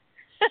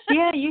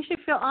 Yeah, you should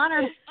feel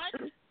honored.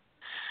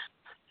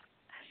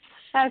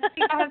 I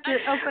think I have to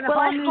open a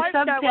whole new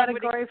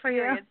subcategory for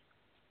you.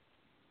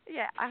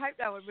 Yeah, I hope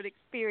no one would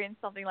experience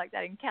something like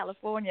that in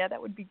California.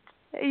 That would be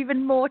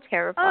even more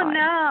terrifying. Oh,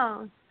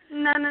 no.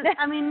 No.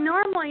 I mean,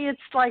 normally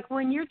it's like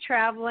when you're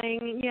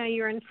traveling,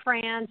 you're in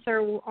France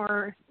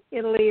or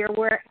Italy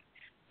or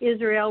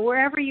Israel,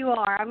 wherever you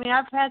are. I mean,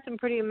 I've had some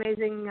pretty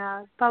amazing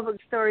public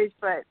stories,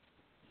 but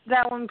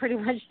that one pretty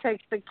much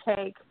takes the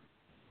cake.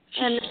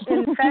 And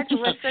in fact, it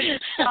was such a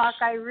shock.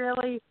 I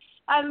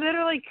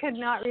literally could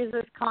not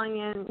resist calling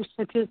in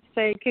to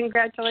say,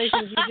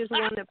 congratulations, you just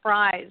won the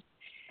prize.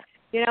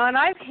 And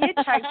I've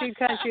hitchhiked through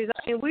countries.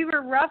 I mean, we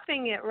were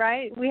roughing it,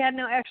 right? We had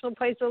no actual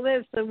place to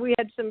live, so we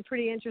had some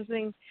pretty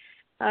interesting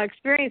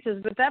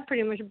experiences, but that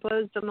pretty much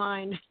blows the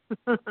mind.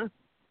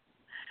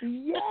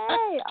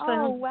 Yay!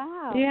 Oh,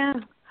 wow.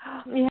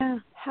 Yeah.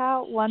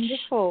 How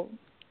wonderful.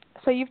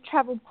 So you've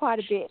traveled quite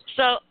a bit.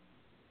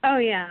 Oh,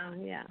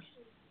 yeah.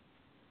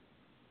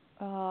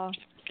 Oh,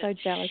 so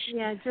jealous.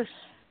 Yeah, just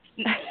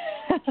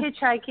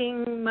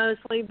hitchhiking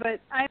mostly, but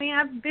I mean,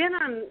 I've been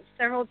on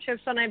several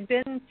trips, and I've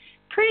been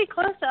pretty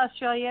close to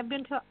Australia. I've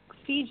been to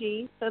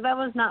Fiji, so that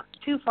was not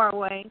too far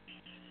away.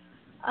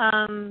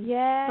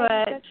 Yeah,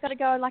 but you've just got to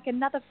go like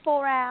another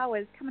 4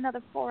 hours. Come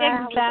another 4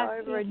 hours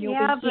over, and you'll be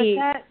here.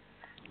 But that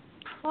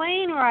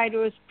plane ride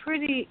was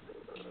pretty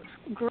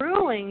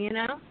grueling, you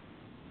know.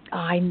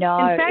 I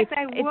know. In fact,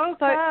 I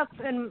woke up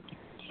and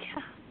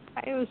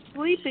I was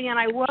sleeping, and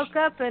I woke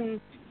up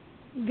and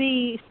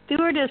the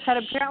stewardess had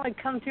apparently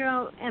come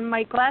through, and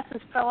my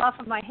glasses fell off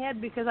of my head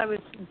because I was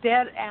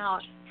dead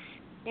out.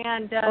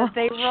 And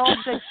they rolled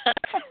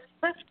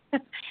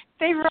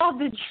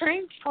the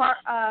drink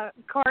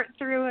cart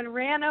through and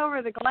ran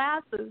over the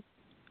glasses.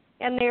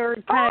 And they were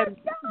kind of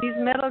these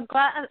metal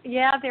glasses.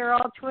 Yeah, they were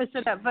all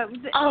twisted up, but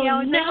I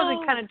was able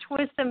to kind of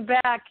twist them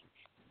back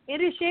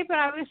into shape. And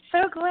I was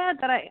so glad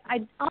that I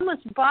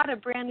almost bought a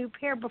brand new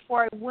pair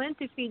before I went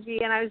to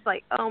Fiji. And I was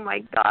like, oh my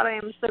God, I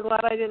am so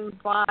glad I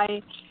didn't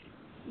buy,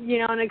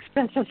 an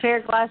expensive pair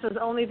of glasses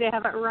only to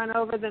have it run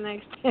over the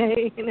next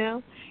day.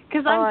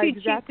 Because I'm too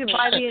cheap to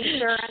buy the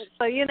insurance.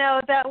 So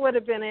that would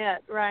have been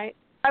it, right?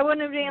 I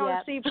wouldn't have been able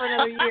to see for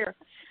another year.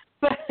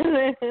 But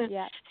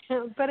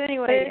but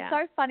anyway, but it's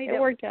so funny that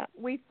worked out.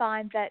 We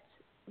find that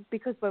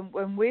because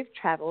when we've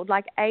traveled,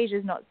 like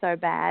Asia's not so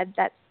bad.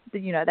 That's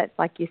that's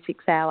like your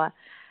 6-hour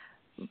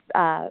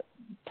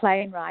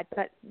plane ride.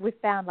 But we've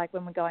found like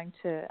when we're going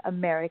to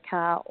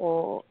America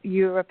or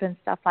Europe and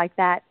stuff like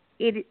that,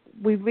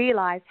 we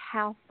realise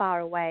how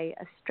far away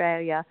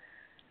Australia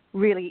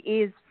really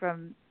is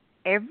from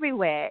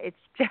everywhere. It's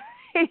just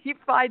you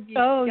find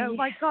oh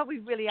my God, we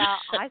really are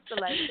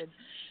isolated.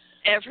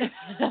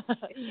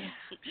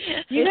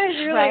 You guys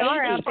really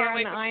are out there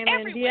on the island,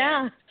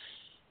 everywhere.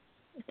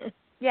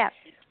 Yeah.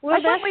 Well,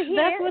 that's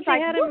what they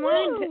had in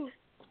mind.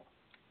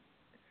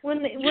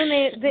 When the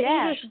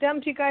English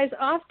dumped you guys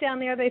off down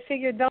there, they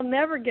figured they'll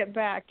never get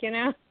back.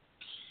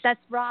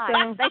 That's right.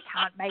 So, they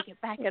can't make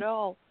it back at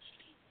all.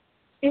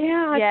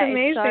 Yeah, it's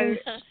amazing.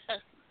 It's so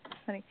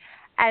funny.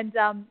 And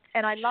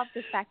I love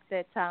the fact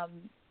that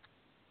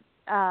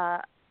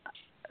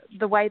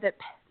the way that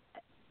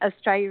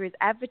Australia is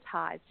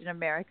advertised in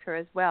America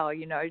as well.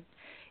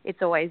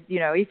 It's always,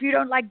 if you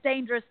don't like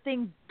dangerous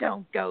things,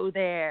 don't go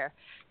there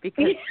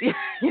because,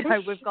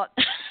 we've got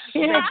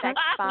redback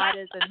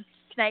spiders and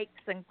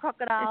snakes and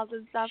crocodiles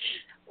and stuff.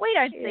 We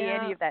don't see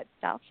any of that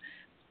stuff.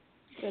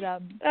 But, how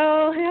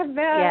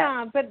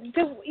bad, But, if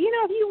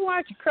you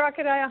watch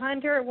Crocodile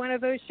Hunter or one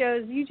of those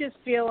shows, you just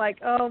feel like,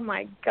 oh,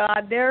 my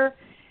God, they're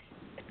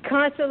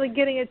constantly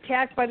getting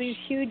attacked by these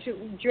huge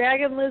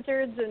dragon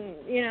lizards and,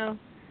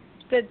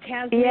 the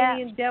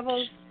Tasmanian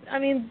devils. I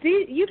mean,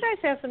 you guys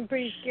have some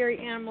pretty scary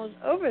animals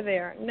over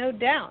there, no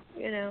doubt,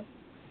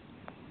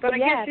 But I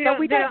guess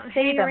we don't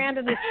hang around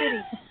in the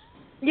city.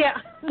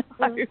 Yeah.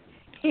 No.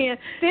 Yeah.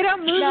 They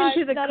don't move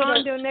into the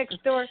condo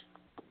next door.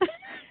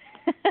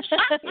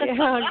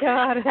 Oh,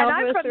 God, help and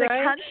I'm us, from the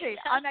right? country.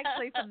 I'm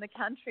actually from the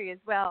country as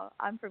well.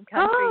 I'm from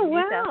country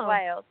New South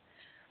Wales.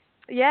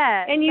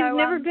 Yeah. And you've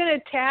never been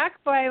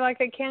attacked by like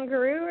a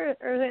kangaroo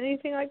or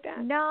anything like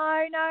that?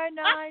 No.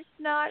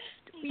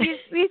 We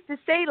used to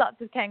see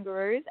lots of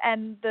kangaroos,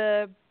 and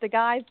the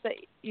guys that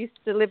used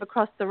to live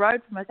across the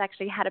road from us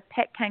actually had a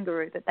pet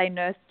kangaroo that they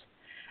nursed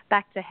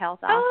back to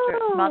health after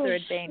its mother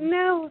had been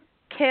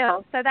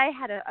killed. So they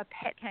had a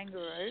pet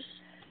kangaroo.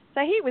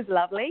 So he was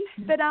lovely,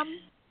 but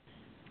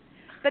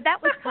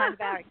that was kind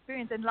of our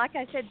experience. And like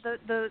I said,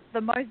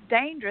 the most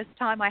dangerous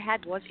time I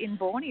had was in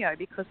Borneo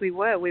because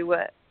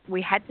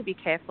we had to be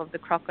careful of the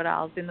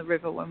crocodiles in the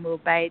river when we were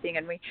bathing,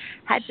 and we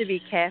had to be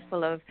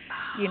careful of,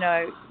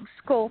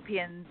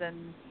 scorpions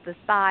and the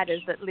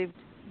spiders that lived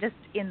just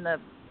in the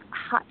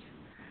hut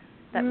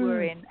that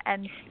we're in,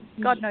 and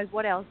God knows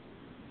what else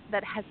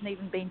that hasn't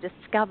even been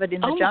discovered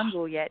in the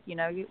jungle yet.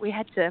 We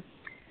had to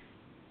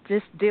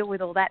just deal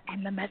with all that,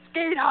 and the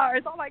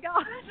mosquitoes. Oh my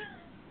God.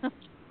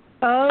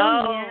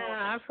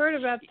 Yeah, I've heard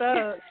about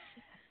those,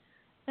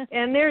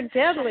 and they're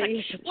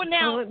deadly. Well,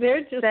 now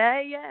they're just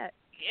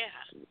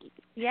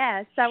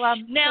Yeah. So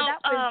now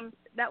so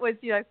that was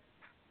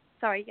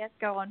Sorry. Yes.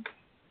 Go on.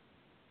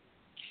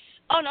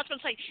 Oh, no, I was going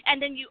to say.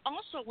 And then you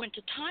also went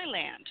to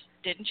Thailand,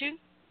 didn't you?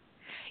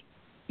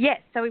 Yes.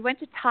 So we went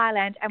to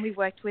Thailand and we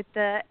worked with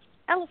the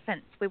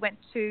elephants. We went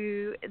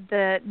to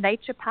the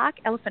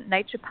Elephant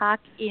Nature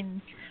Park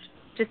in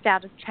just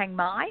out of Chiang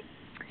Mai,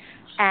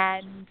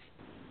 and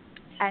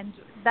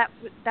that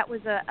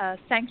was a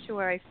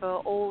sanctuary for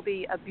all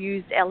the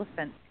abused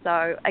elephants.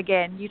 So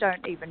again, you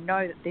don't even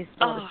know that this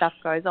sort of stuff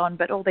goes on,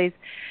 but all these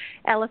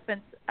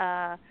elephants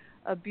are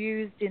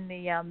abused in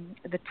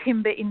the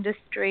timber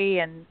industry,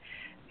 and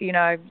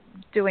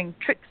doing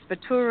tricks for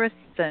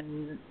tourists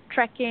and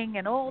trekking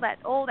and all that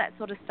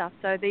sort of stuff.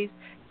 So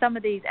some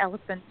of these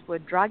elephants were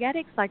drug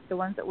addicts, like the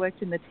ones that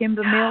worked in the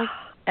timber mills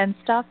and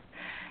stuff.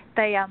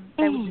 They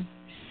would just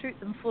shoot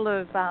them full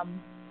of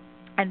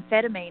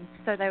amphetamine,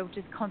 so they would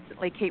just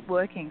constantly keep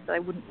working, so they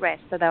wouldn't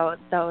rest. So they were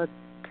just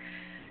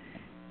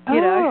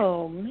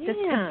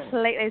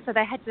completely. So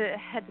they had to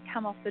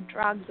come off the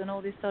drugs and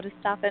all this sort of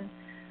stuff, and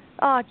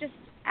just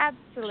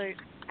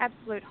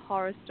absolute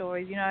horror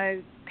stories.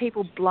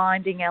 People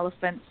blinding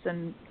elephants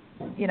and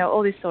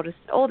all this horrible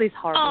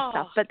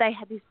stuff. But they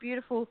had this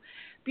beautiful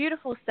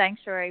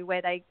sanctuary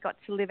where they got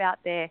to live out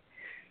their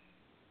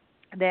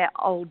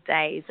old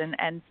days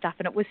and stuff,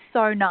 and it was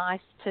so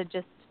nice to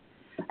just.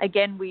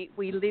 again, we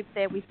lived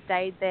there, we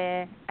stayed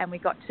there, and we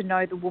got to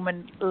know the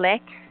woman,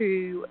 Lek,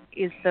 who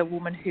is the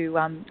woman who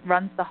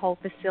runs the whole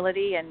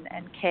facility and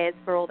cares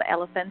for all the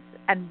elephants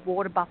and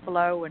water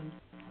buffalo and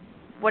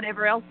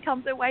whatever else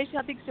comes their way.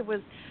 I think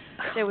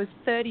there was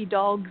 30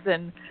 dogs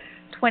and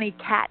 20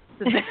 cats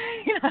and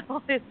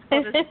all this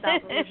sort of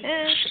stuff.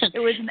 It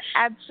was an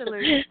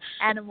absolute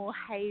animal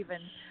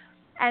haven.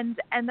 And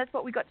that's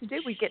what we got to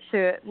do.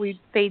 We'd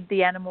feed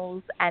the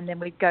animals, and then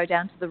we'd go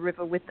down to the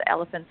river with the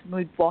elephants, and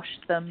we'd wash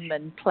them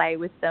and play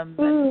with them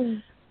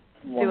and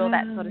do all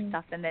that sort of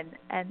stuff. And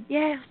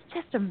yeah, it's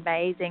just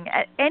amazing.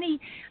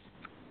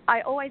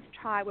 I always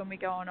try when we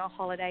go on a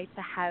holiday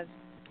to have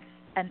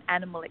an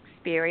animal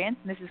experience,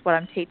 and this is what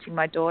I'm teaching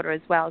my daughter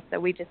as well. So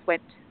we did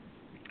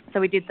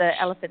the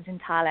elephants in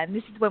Thailand.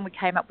 This is when we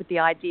came up with the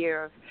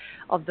idea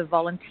of the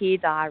Volunteer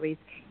Diaries,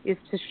 is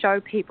to show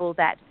people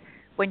that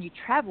when you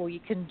travel, you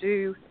can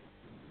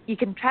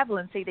travel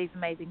and see these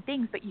amazing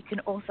things, but you can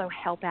also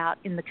help out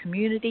in the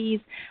communities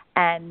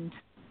and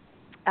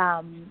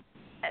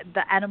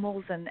the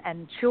animals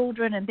and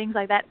children and things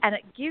like that. And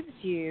it gives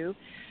you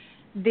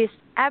this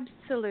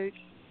absolute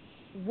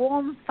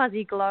warm,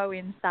 fuzzy glow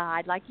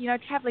inside. Like,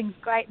 traveling's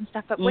great and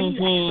stuff, but when you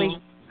actually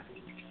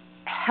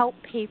help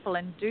people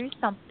and do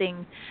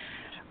something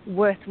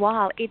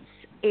worthwhile,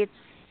 it's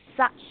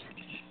such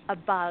a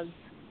buzz.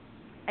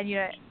 And,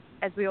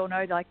 as we all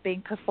know, like being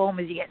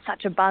performers, you get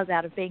such a buzz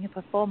out of being a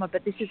performer,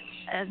 but this is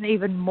an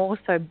even more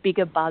so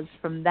bigger buzz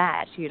from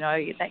that,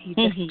 that you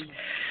just...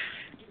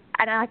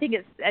 And I think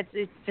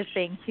it's just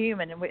being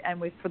human,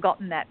 and we've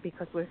forgotten that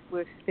because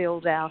we've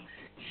filled our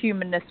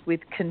humanness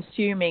with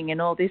consuming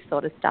and all this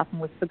sort of stuff, and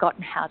we've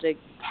forgotten how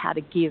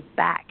to give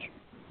back.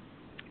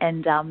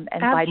 And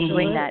by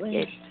doing that,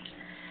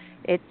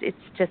 it's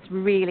just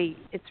really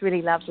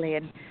lovely.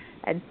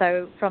 And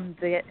so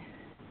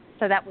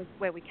so that was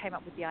where we came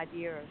up with the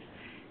idea of,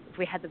 if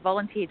we had the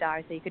Volunteer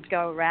Diaries, so you could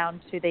go around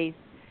to these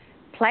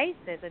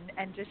places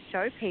and just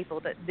show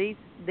people that these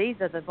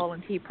are the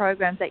volunteer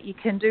programs that you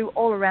can do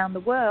all around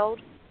the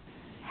world.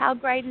 How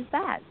great is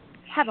that?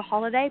 Have a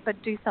holiday,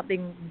 but do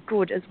something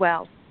good as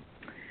well.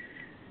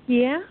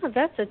 Yeah,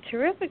 that's a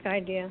terrific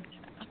idea.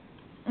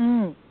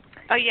 Oh,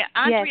 yeah,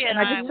 Andrea and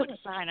I would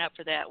sign up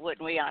for that,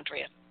 wouldn't we,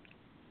 Andrea?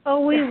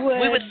 Oh, we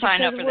would. We would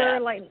sign up for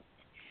that.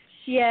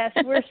 Yes,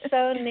 we're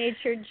so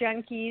nature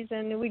junkies,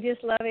 and we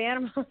just love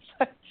animals.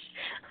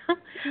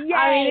 Yay!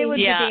 I mean, it would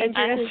be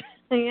dangerous.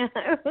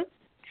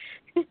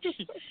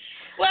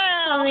 Well,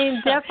 I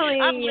mean, definitely.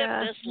 I've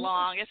lived this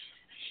long.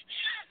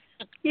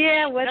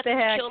 Yeah, what the heck?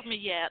 Nothing's killed me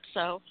yet,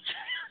 so.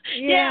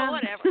 Yeah,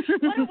 whatever.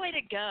 What a way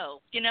to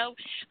go,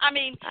 I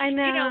mean, I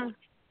know.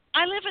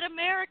 I live in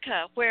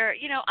America where,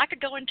 I could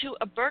go into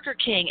a Burger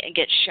King and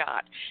get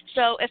shot.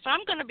 So if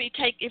I'm going to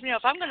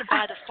if I'm going to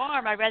buy the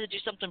farm, I'd rather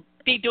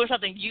be doing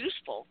something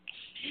useful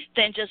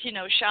than just,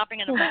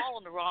 shopping in a mall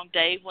on the wrong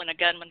day when a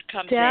gunman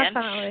comes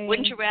in.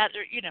 Wouldn't you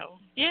rather,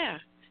 yeah.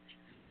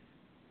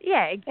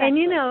 Yeah,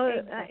 exactly.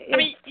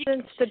 And,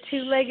 since the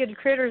two-legged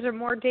critters are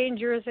more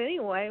dangerous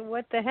anyway,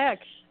 what the heck?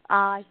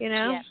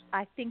 Yeah,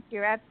 I think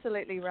you're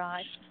absolutely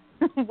right.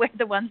 We're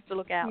the ones to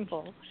look out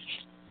for.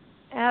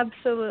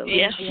 Absolutely.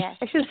 Yeah.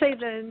 I should say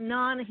the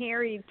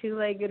non-hairy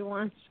two-legged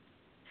ones.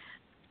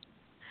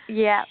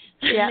 Yeah.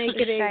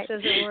 Naked apes,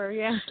 as it were,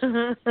 yeah.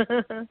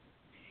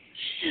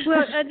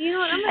 Well, you know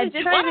what? I'm going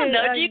to try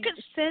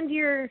to send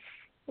your...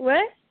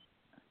 What?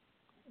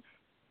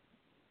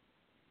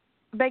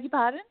 Beg your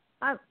pardon?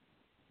 I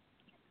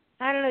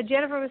don't know.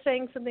 Jennifer was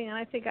saying something, and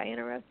I think I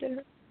interrupted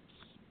her.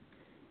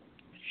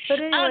 But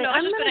anyway,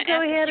 I'm going to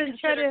go ahead and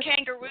try to...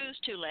 kangaroos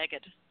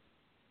two-legged.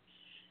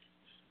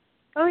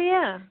 Oh,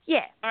 yeah.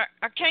 Yeah. Are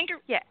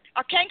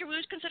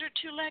kangaroos considered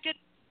two-legged?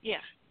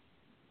 Yeah.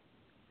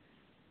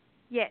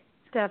 Yes,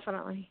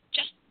 definitely.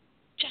 Just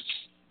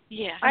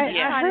yeah. I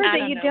heard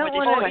that you don't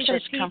want to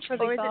compete for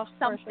the golf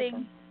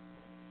something.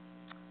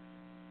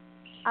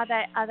 Are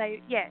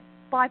they? Yeah,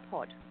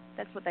 bipod.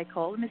 That's what they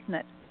call them, isn't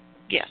it?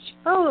 Yes.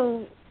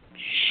 Oh.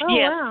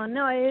 Yes. Wow.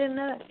 No, I didn't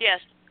know that. Yes.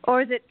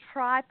 Or is it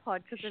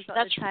tripod because they've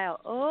got the tail?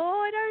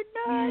 Oh, I don't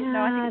know. Yeah, no,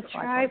 I think it's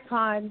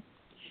tripod.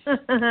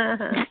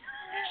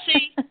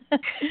 See,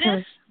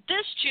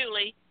 this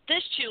Julie,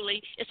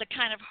 is the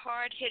kind of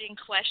hard-hitting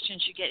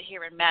questions you get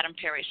here in Madame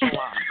Perry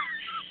Salon.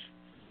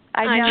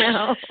 I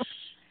know.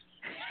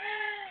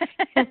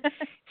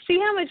 See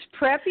how much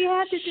prep you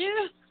had to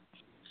do?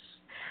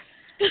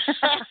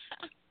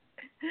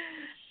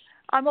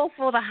 I'm all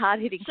for the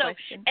hard-hitting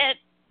questions. And,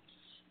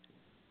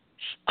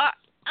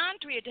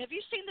 Andrea, have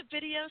you seen the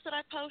videos that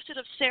I posted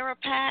of Sarah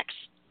Pax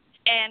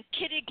and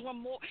Kitty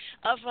Glamour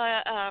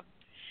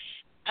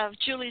of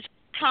Julie's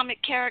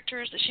comic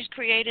characters that she's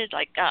created?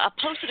 Like, I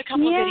posted a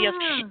couple of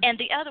videos, and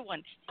the other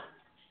one,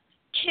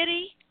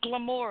 Kitty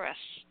Glamorous.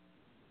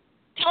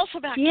 Tell us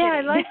about Kitty. Yeah,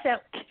 I like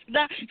that.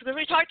 Let's get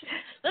back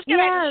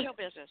to show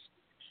business.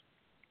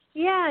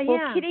 Yeah,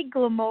 Well, Kitty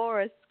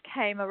Glamorous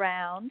came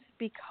around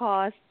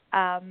because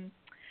a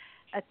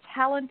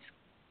talent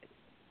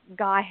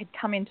guy had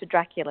come into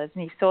Dracula's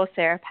and he saw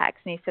Sarah Pax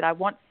and he said, I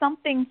want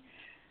something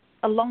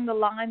along the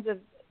lines of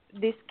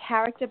this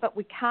character, but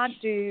we can't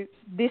do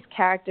this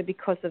character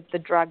because of the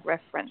drug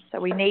reference. So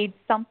we need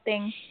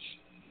something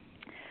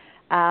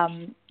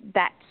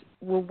that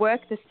will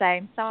work the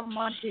same.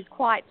 Someone who's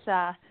quite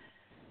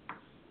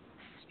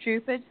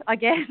stupid, I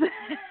guess,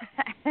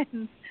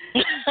 and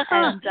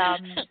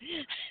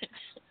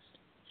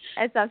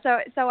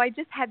so I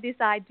just had this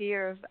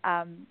idea of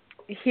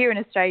here in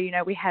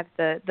Australia, we have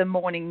the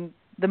morning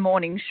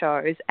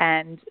shows,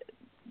 and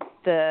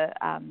the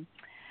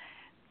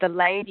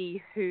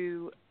lady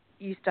who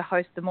used to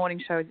host the morning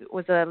shows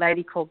was a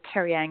lady called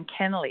Kerry Ann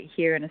Kennelly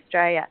here in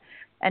Australia,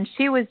 and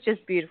she was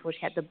just beautiful. She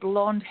had the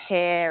blonde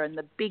hair and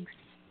the big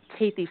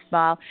teethy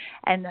smile,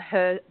 and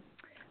her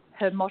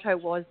motto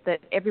was that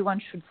everyone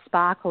should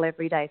sparkle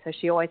every day. So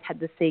she always had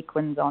the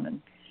sequins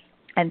on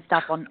and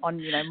stuff on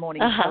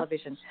morning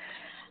television.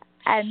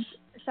 And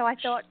so I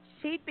thought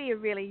she'd be a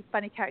really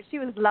funny character. She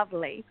was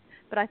lovely,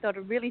 but I thought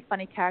a really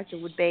funny character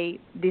would be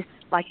this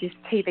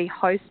TV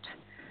host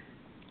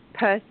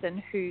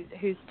person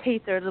whose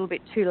teeth are a little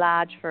bit too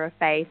large for her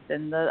face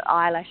and the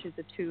eyelashes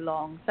are too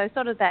long. So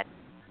sort of that,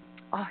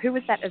 who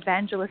was that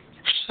evangelist?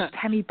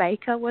 Tammy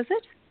Baker, was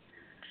it?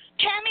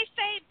 Tammy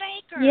Faye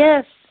Baker.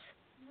 Yes.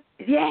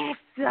 Yes.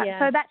 Yeah.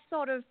 So that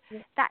sort of,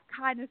 that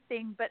kind of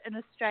thing, but an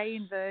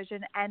Australian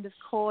version. And of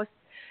course,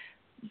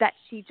 that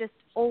she just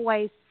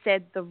always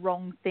said the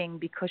wrong thing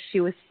because she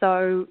was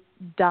so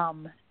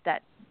dumb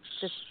that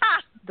just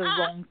the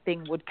wrong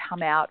thing would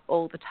come out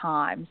all the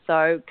time.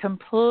 So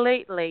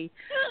completely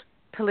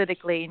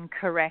politically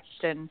incorrect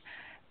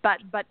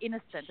but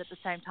innocent at the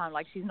same time.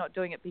 Like, she's not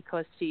doing it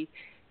because she's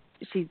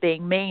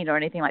being mean or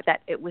anything like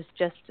that. It was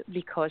just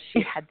because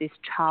she had this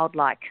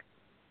childlike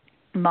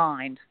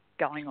mind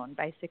going on,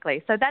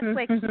 basically. So that's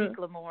where Kitty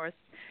Glamorous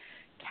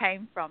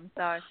came from.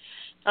 So,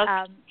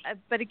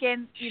 but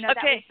again,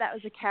 that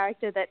was a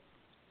character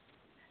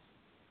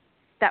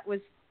that was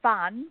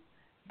fun,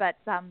 but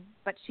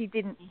she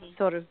didn't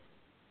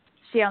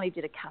she only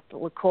did a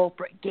couple of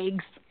corporate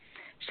gigs.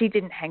 She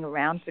didn't hang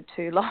around for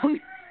too long.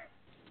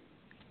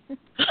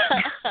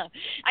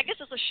 I guess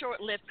it's a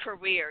short-lived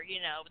career,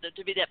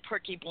 to be that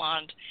perky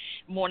blonde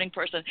morning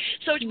person.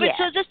 So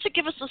just to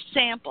give us a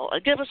sample,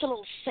 give us a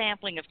little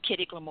sampling of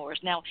Kitty Glamorous.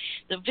 Now,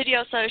 the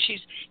video shows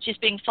she's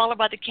being followed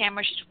by the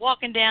camera. She's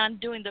walking down,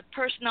 doing the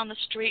person on the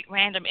street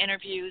random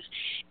interviews,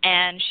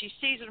 and she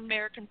sees some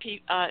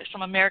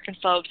American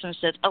folks and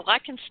says, "Oh, I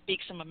can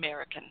speak some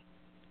American."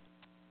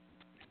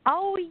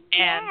 Oh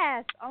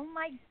yes! Oh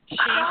my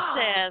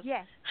God!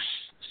 Yes.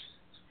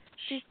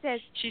 She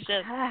says,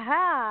 "Ha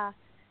ha!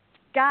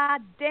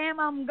 God damn,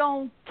 I'm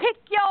gonna kick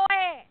your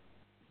ass."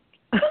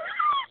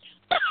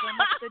 Went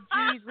up the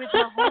G's with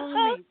my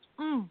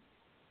homies.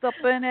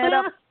 Supping it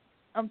up.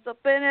 I'm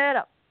supping it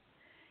up.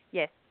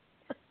 Yes,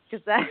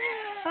 because that.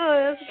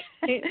 Oh, that's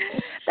great.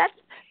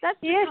 that's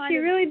yes, she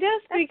really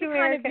does speak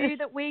American. That's the kind of view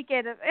that we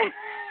get of.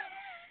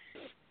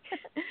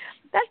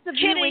 That's the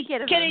view we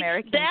get of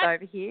Americans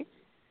over here.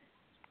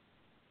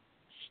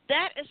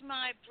 That is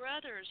my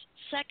brother's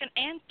second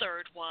and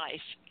third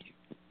wife.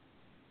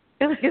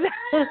 Look at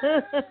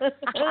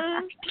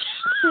that.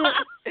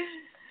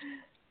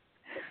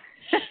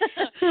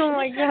 Oh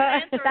my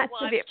God, that's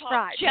a bit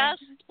fright.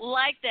 Just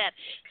like that.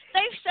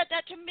 They've said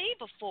that to me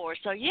before,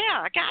 so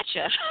yeah, I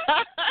gotcha.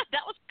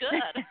 That was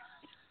good.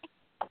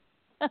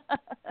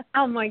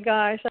 Oh my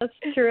gosh, that's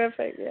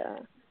terrific. Yeah.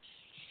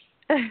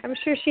 I'm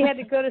sure she had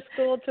to go to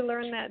school to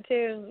learn that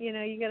too. You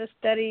got to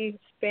study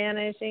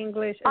Spanish,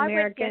 English,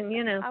 American.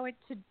 I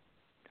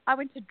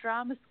went to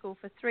drama school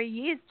for 3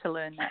 years to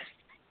learn that.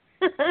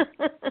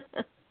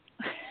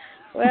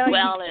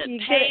 Well, it you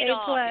paid get A+.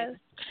 off.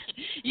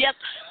 Yep.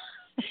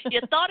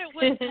 You thought it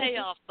wouldn't pay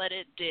off, but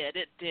it did.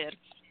 It did.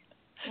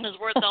 It was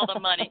worth all the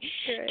money.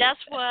 That's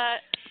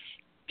what.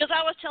 Because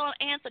I was telling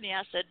Anthony,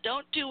 I said,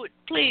 "Don't do it,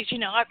 please."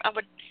 I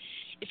would.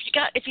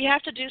 If you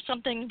have to do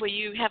something where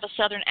you have a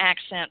Southern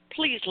accent,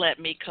 please let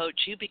me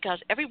coach you,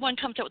 because everyone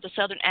comes up with a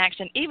Southern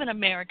accent, even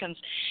Americans,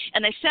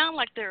 and they sound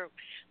like they're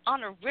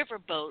on a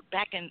riverboat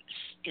back in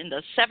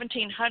the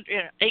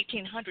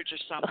 1800s or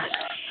something.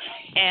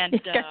 And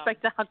it goes back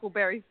to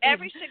Huckleberry Finn.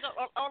 Every single,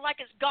 or like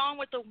it's Gone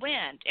with the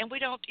Wind, and we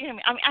don't.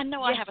 I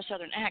know I have a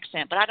Southern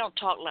accent, but I don't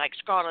talk like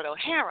Scarlett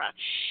O'Hara.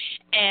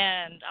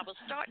 And I was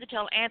starting to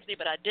tell Anthony,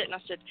 but I didn't. I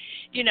said,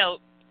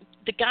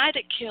 the guy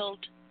that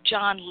killed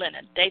John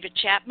Lennon, David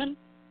Chapman.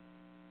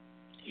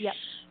 Yep.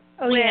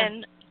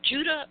 When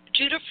Judah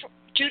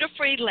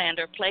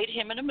Friedlander played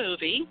him in a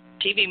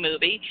TV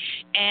movie,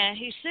 and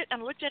I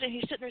looked at it, and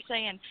he's sitting there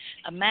saying,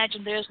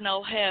 "Imagine there's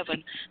no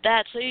heaven.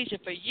 That's easy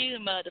for you,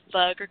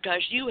 motherfucker,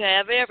 because you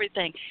have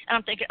everything." And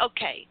I'm thinking,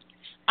 okay,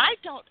 I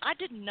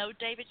didn't know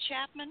David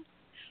Chapman,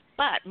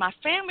 but my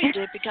family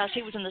did, because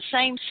he was in the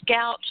same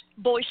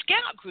Boy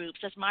Scout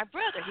groups as my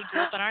brother. He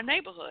grew up in our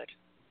neighborhood.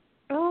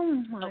 Oh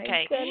my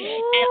okay. goodness!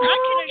 And I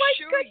can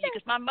assure you,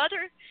 because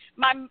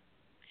my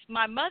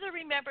my mother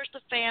remembers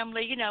the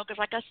family, because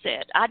like I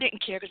said, I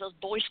didn't care because those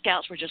Boy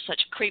Scouts were just such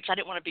creeps. I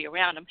didn't want to be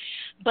around them.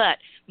 But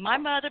my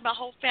mother, my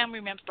whole family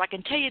remembers. But I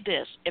can tell you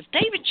this: if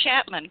David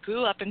Chapman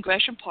grew up in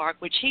Gresham Park,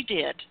 which he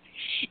did,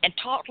 and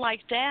talked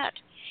like that,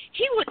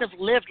 he wouldn't have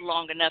lived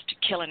long enough to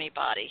kill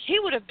anybody. He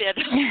would have been.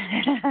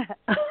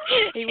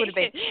 He would have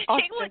been.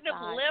 He wouldn't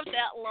have lived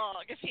that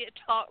long if he had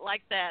talked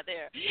like that.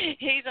 There,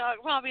 he's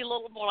probably a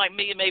little more like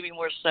me and maybe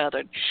more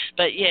Southern.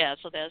 But yeah,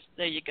 so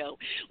there you go.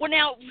 Well,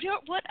 now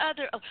what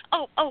other?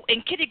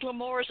 And Kitty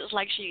Glamorous is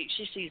like she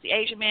sees the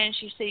Asian man,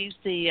 she sees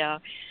the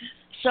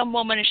some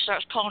woman, and she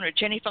starts calling her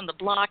Jenny from the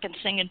block and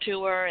singing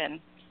to her and.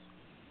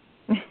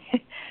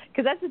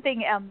 Because that's the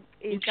thing,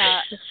 is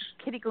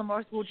Kitty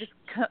Glamorous will just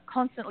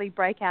constantly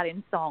break out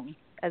in song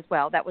as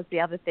well. That was the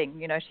other thing,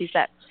 she's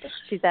that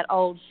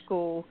old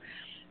school,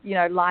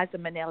 Liza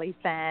Minnelli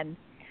fan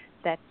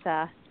that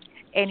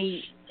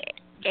anything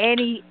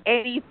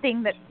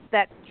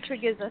that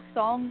triggers a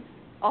song,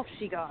 off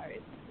she goes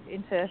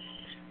into,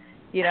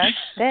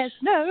 there's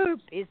no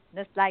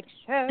business like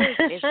show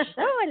business.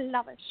 Oh, I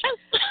love it.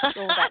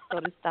 All that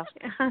sort of stuff.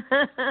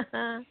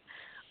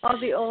 All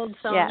the old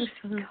songs.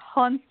 Yeah,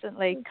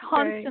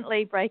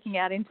 constantly breaking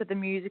out into the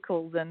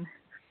musicals and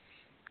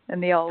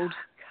the old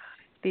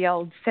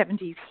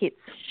 70s hits.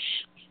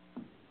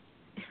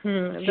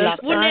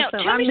 That's awesome. Now,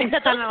 I'm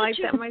kind of like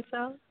that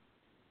myself.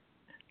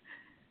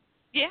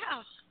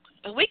 Yeah,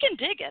 we can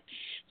dig it.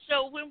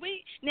 So those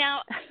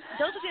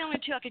are the only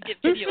two I could give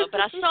video of,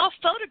 but I saw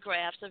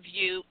photographs of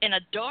you in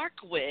a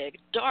dark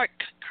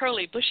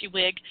curly, bushy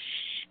wig,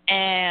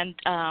 and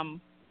a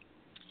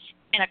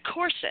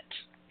corset.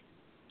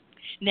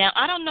 Now,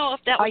 I don't know if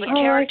that was a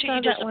character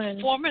you did, a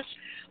performance,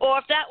 or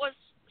if that was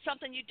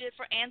something you did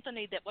for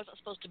Anthony that wasn't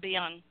supposed to be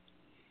on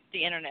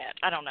the internet.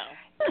 I don't know.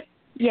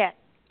 Yeah,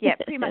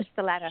 pretty much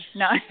the latter.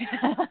 No,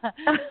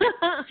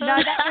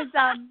 no,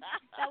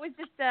 that was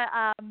just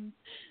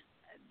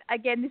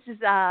again. This is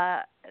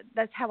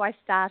that's how I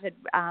started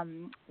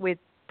with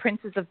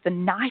Princes of the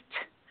Night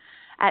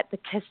at the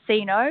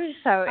casino.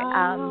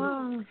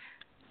 So.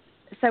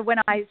 So when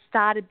I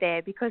started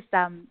there, because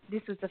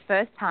this was the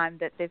first time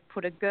that they've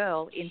put a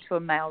girl into a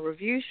male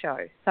review show.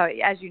 So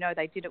as you know,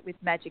 they did it with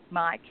Magic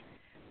Mike,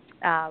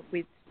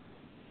 with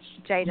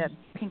Jada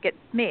Pinkett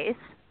Smith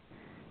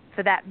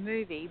for that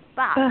movie,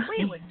 but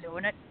we were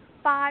doing it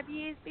 5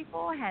 years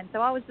beforehand. So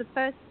I was the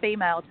first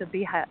female to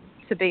be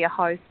a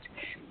host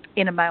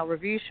in a male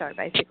review show,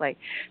 basically.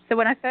 So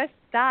when I first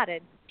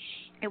started,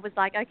 it was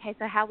like, okay,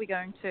 so how are we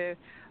going to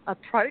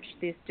approach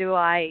this? Do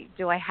I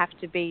have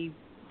to be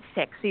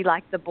sexy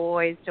like the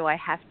boys? Do I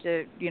have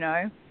to,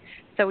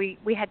 So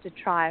we had to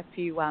try a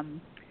few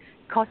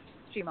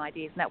costume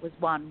ideas, and that was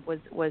one.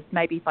 Was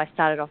maybe if I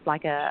started off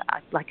like a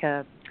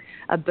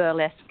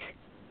burlesque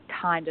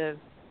kind of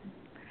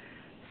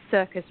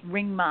circus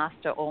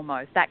ringmaster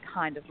almost, that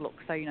kind of look.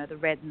 So the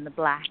red and the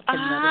black and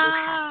the little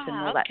hat and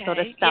all that sort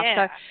of stuff.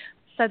 Yeah.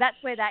 So that's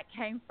where that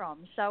came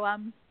from. So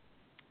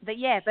but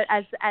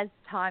as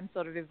time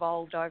sort of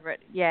evolved over it,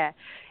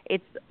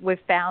 we've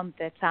found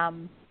that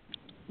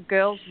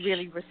girls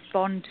really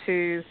respond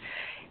to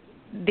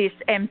this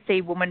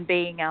Emcee woman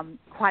being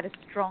quite a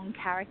strong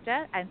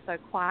character, and so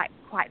quite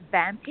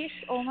vampish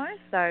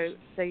almost. So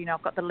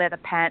I've got the leather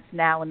pants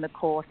now and the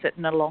corset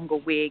and a longer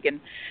wig,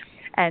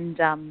 and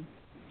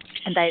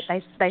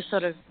they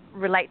sort of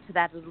relate to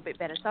that a little bit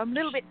better. So I'm a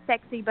little bit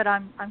sexy, but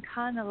I'm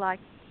kind of like,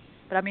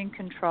 but I'm in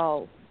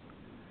control.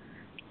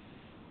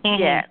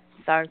 Mm-hmm. Yeah.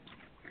 So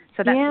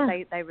that's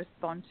what they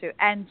respond to,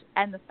 and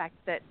the fact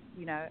that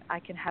I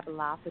can have a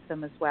laugh with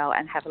them as well,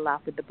 and have a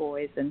laugh with the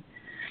boys and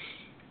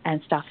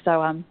stuff.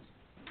 So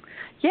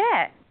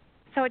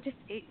so it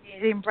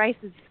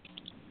embraces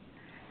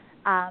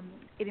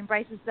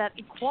that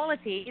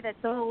equality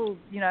that's all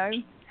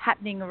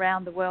happening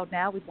around the world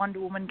now, with Wonder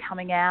Woman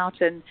coming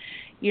out and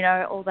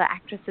all the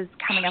actresses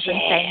coming up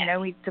and saying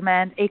we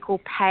demand equal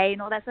pay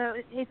and all that. So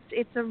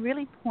it's a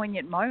really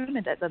poignant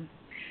moment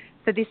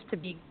for this to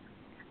be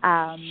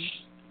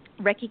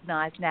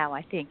recognized now,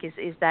 I think,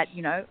 is that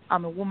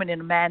I'm a woman in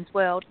a man's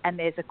world, and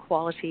there's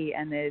equality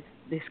and there's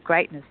this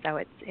greatness. So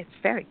it's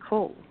very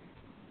cool.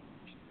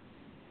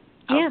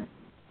 Yeah,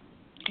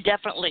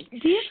 definitely.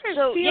 Do you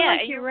ever feel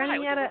like you're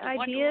running out of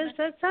ideas?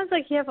 That sounds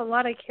like you have a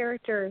lot of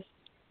characters.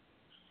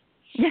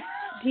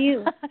 Do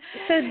you?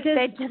 So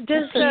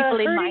does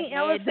herding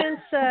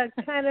elephants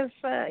kind of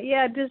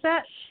does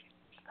that?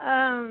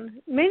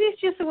 Maybe it's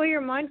just the way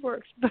your mind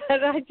works, but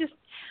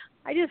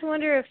I just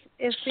wonder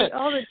if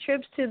all the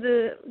trips to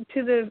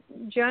the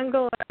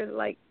jungle are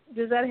like,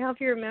 does that help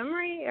your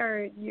memory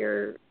or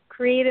your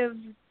creative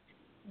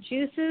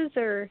juices,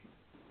 or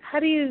how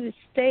do you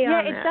stay on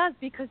that? Yeah, it does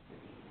because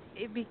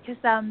it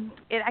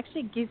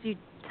actually gives you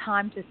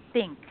time to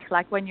think.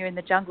 Like when you're in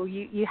the jungle,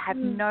 you have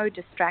no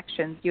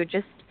distractions. You're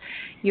just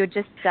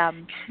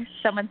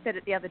someone said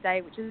it the other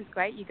day, which is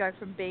great. You go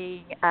from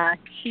being a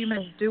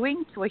human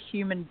doing to a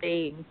human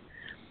being.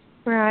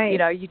 Right.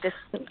 You just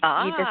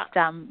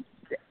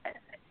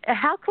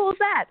how cool is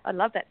that? I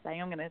love that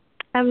saying. I'm going to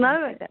I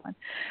love it. That one.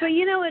 But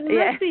it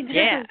must be just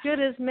as good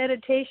as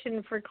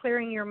meditation for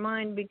clearing your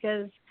mind,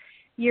 because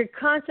you're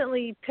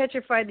constantly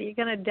petrified that you're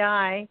going to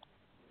die,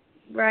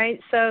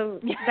 right? So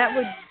that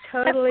would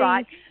totally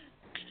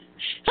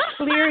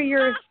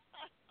clear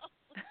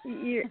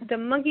the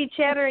monkey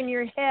chatter in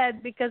your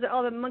head, because of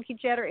all the monkey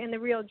chatter in the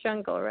real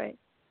jungle, right?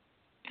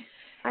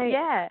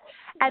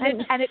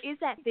 And it is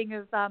that thing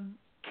of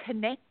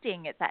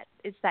connecting.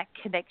 It's that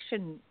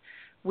connection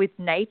with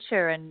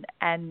nature and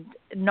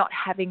not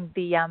having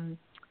the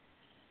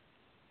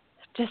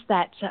just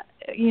that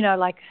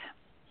like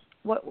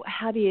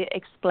how do you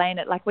explain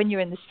it? Like when you're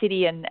in the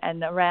city and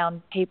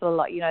around people a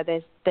lot,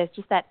 there's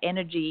just that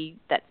energy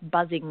that's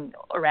buzzing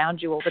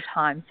around you all the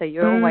time. So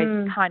you're always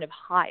kind of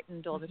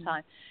heightened all the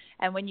time.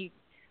 And when you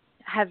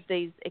have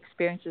these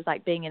experiences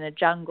like being in a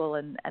jungle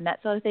and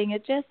that sort of thing,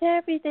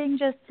 everything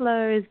just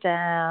slows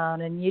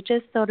down and you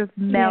just sort of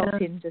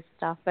melt into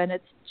stuff, and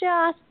it's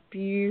just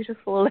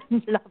beautiful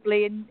and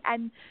lovely,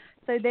 and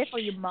so therefore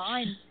your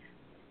mind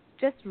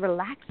just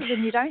relaxes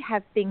and you don't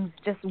have things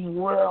just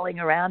whirling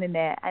around in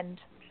there, and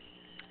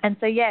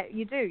so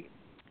you do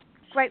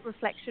great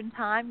reflection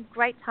time,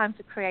 great time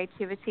for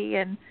creativity,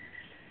 and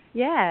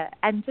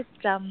just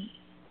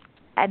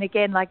and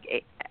again,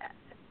 like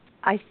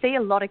I see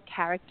a lot of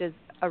characters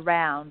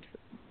around,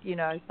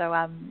 so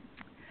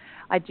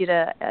I did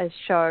a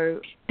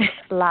show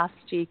last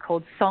year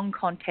called Song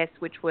Contest,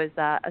 which was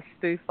a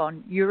spoof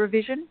on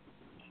Eurovision.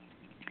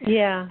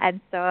 Yeah.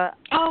 And so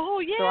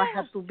so I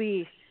had to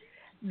be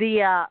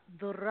the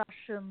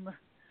Russian,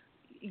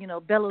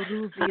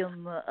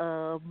 Belarusian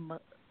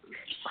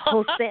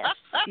hostess,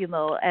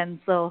 and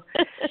so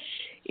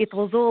it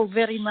was all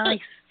very nice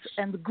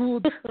and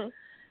good.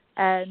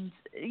 And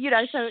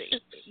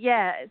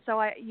so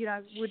I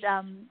would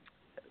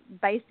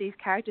base these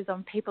characters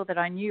on people that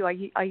I knew.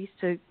 I used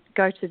to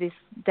go to this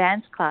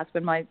dance class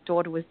when my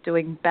daughter was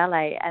doing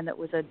ballet, and it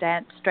was a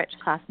dance stretch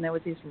class, and there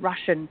was this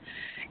Russian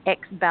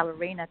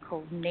ex-ballerina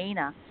called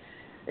Nina,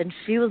 and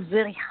she was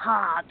very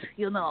hard,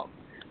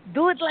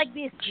 do it like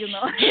this,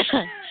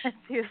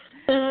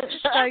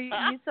 So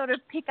you sort of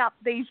pick up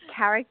these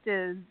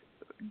characters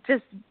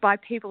just by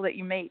people that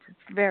you meet.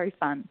 It's very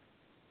fun.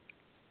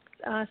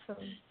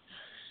 Awesome.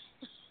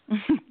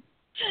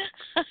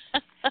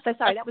 So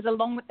sorry, that was a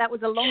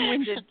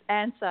long-winded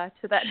answer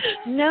to that.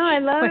 No, I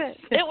love it.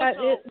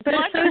 But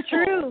it's so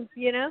true,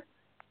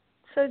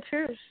 So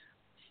true.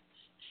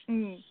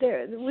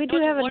 We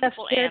do have enough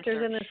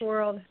characters in this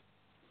world.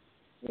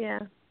 Yeah.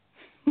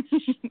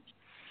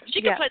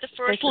 She could play the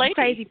first lady,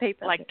 crazy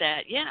people like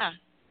that. Yeah.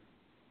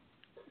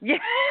 Yeah.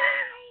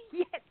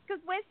 Yes,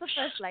 because where's the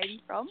first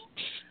lady from?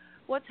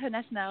 What's her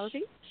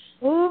nationality?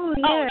 Oh,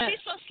 yeah. Oh,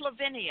 she's from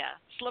Slovenia.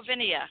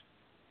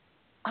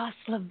 Oh,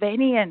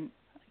 Slovenian.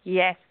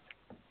 Yes.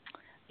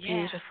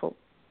 Yeah. Beautiful.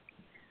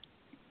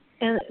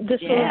 And the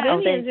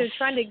Slovenians are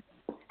trying to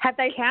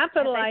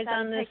capitalize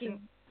on this.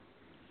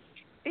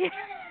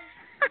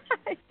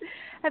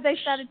 Have they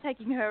started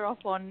taking her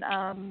off on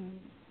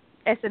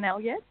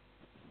SNL yet?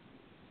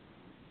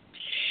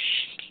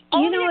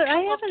 You know what?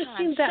 I haven't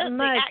seen that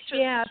much.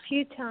 Yeah, a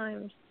few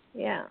times.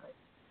 Yeah.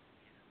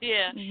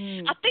 Yeah,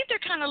 I think they're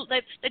kind of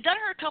they've done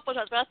her a couple of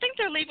times, but I think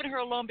they're leaving her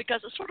alone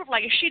because it's sort of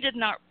like she did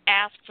not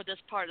ask for this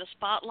part of the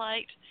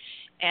spotlight,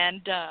 and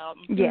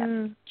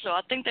so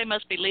I think they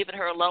must be leaving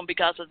her alone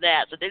because of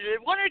that. So they did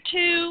one or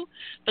two,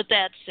 but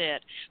that's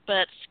it.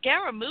 But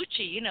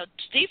Scaramucci,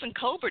 Stephen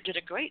Colbert did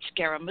a great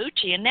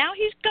Scaramucci, and now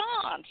he's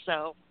gone.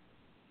 So,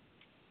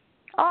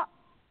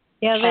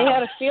 yeah, they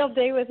had a field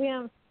day with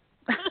him.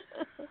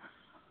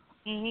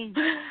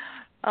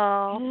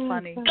 Oh,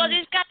 funny. Because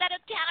he's got that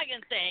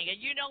Italian thing, and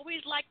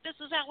he's like, this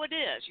is how it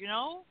is,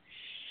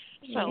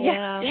 So,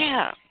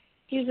 yeah.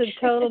 He's a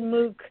total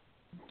mook.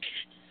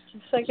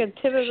 It's like a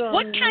typical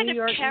New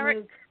York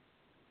mook.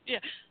 Yeah,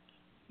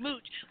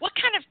 mook. What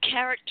kind of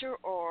character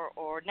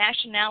or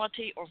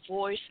nationality or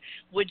voice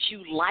would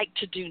you like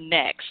to do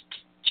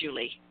next,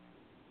 Julie?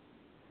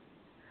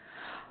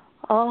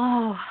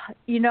 Oh,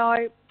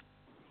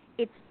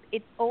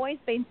 it's always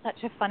been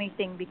such a funny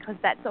thing, because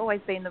that's always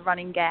been the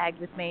running gag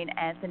with me and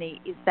Anthony,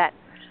 is that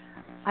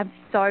I'm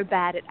so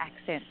bad at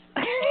accents.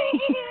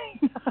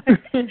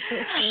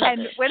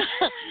 And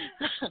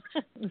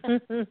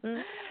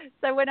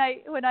when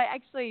I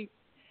actually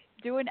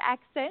do an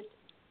accent,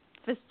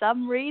 for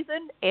some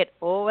reason it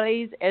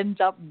always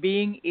ends up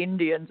being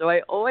Indian. So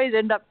I always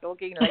end up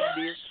talking like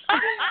this,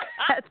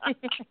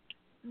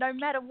 no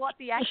matter what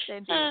the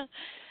accent is.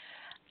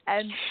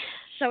 And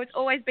so it's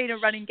always been a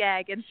running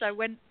gag. And so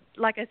when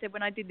I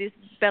did this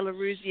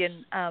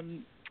Belarusian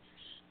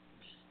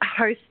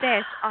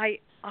hostess, I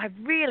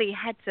really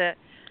had to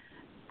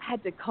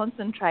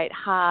concentrate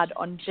hard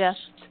on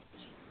just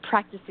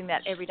practicing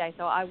that every day.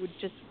 So I would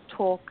just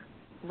talk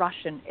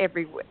Russian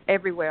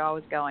everywhere I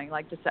was going.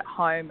 Like just at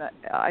home,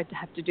 I'd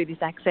have to do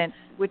this accent,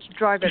 which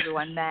drove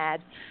everyone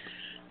mad.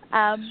 But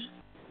I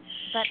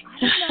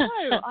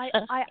don't know.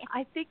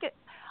 I think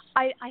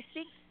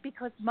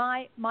because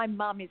my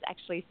mum is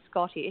actually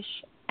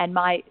Scottish, and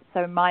my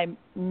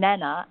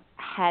nana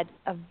had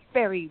a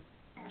very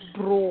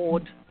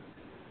broad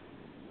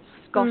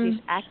Scottish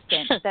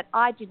accent that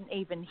I didn't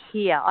even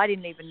hear. I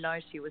didn't even know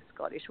she was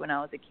Scottish when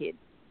I was a kid.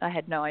 I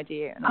had no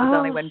idea. And it was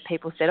only when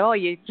people said, "Oh,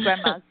 your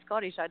grandma's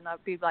Scottish," I'd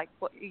be like,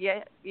 "What?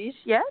 Yeah, is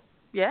yeah,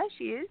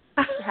 she is.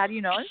 How do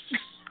you know?"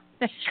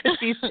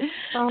 She's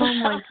oh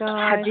my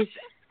God, had this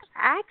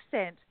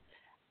accent,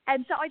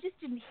 and so I just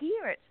didn't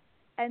hear it.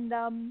 And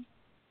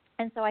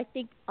so I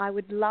think I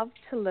would love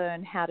to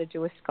learn how to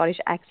do a Scottish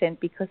accent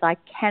because I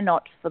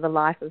cannot, for the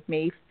life of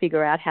me,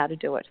 figure out how to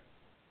do it.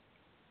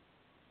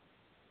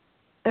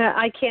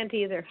 I can't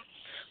either.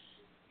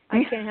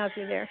 I can't help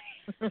you there.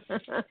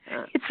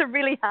 It's a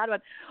really hard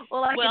one.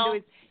 All I can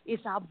do is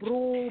a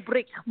bro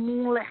brick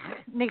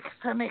next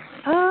to me.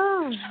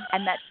 Oh,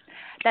 and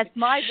that's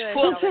my version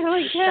of it.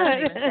 It doesn't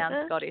even sound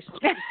Scottish.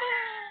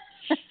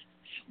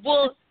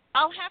 Well,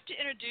 I'll have to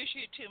introduce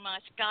you to my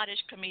Scottish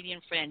comedian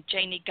friend,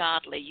 Janie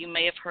Godley. You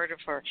may have heard of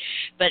her,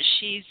 but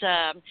she's.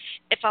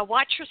 If I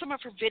watch some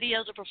of her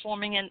videos of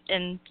performing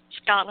in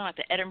Scotland at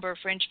the Edinburgh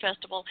Fringe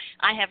Festival,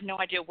 I have no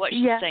idea what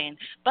she's saying.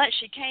 But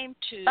she came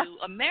to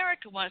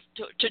America once,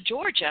 to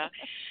Georgia,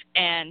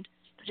 and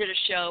did a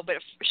show. But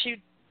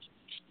she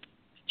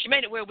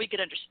made it where we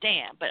could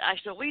understand. But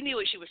so we knew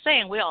what she was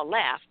saying. We all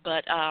laughed.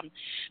 But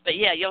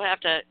yeah, you'll have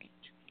to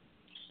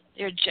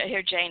hear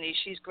Janie.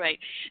 She's great.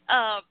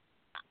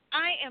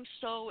 I am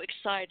so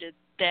excited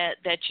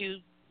that you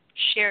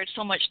shared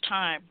so much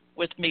time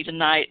with me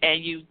tonight,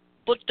 and you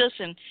booked us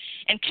and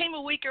came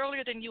a week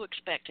earlier than you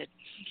expected.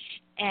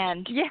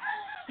 And to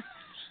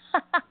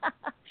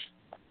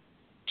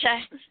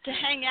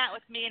hang out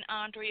with me and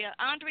Andrea.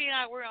 Andrea and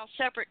I were on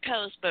separate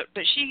coasts, but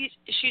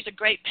she's a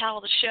great pal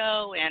of the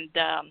show, and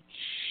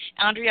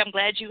Andrea, I'm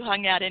glad you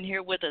hung out in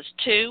here with us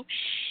too.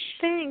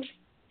 Thanks.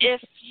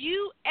 If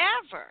you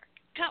ever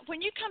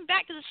when you come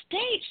back to the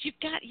States, you've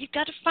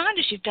got to find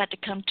us. You've got to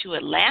come to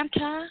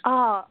Atlanta.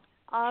 Oh,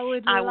 I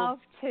would love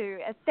to.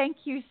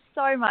 Thank you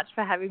so much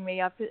for having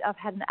me. I've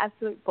had an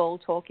absolute ball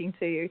talking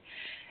to you.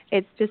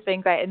 It's just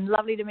been great and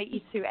lovely to meet you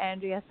too,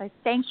 Andrea. So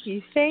thank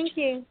you. Thank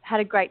you.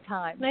 Had a great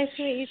time. Nice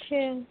to meet you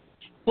too.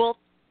 Well,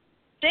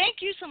 thank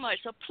you so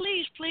much. So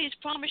please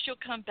promise you'll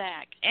come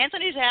back.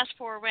 Anthony's asked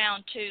for a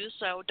round 2,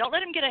 so don't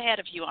let him get ahead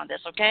of you on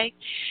this, okay?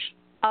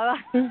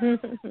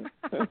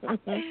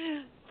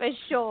 For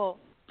sure,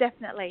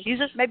 definitely.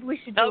 Maybe we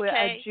should do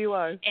a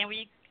duo. And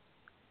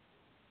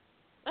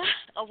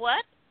a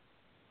what?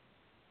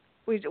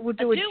 We'll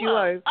do a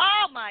duo.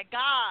 Oh my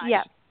gosh!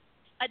 Yeah,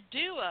 a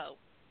duo.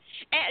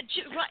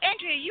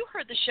 Andrea, you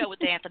heard the show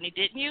with Anthony,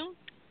 didn't you?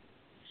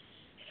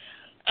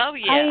 Oh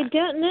yeah. I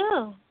don't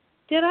know.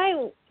 Did I?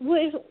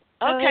 Okay.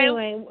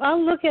 Anyway,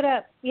 I'll look it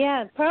up.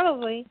 Yeah,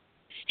 probably.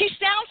 He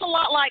sounds a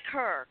lot like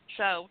her,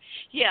 so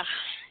yeah.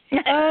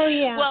 Oh,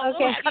 yeah. Well,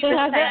 okay.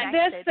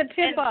 That's the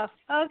tip-off.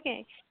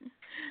 Okay.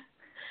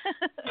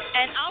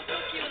 And I'll book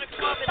you in a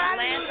club in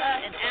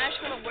Atlanta and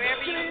Asheville and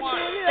wherever you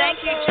want.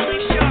 Thank you,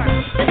 Julie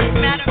Sharpe. This is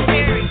Madam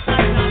Perry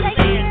signing off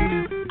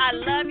saying, I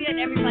love you and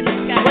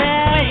everybody's got to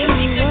swing.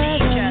 Be good to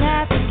each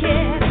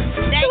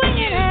other. Thank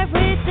you.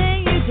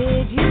 Everything you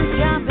did, you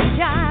jump and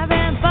jive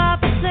and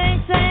pop and sing,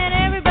 saying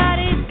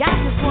everybody's got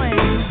to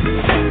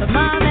swing. But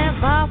Mom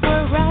and Pop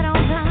were right on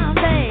time.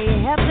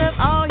 They helped up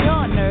all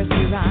your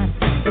nursery rhymes.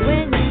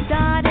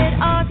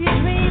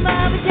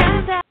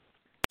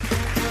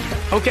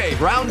 Okay,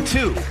 round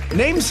 2.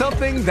 Name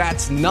something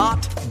that's not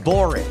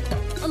boring.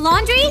 A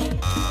laundry?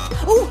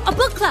 Ooh, a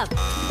book club.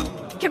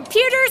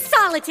 Computer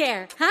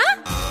solitaire,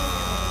 huh?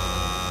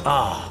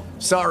 Ah,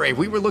 sorry,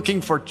 we were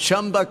looking for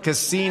Chumba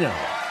Casino.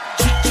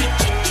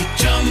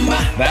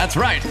 That's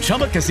right,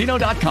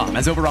 ChumbaCasino.com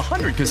has over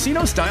 100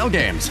 casino-style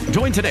games.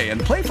 Join today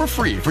and play for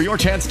free for your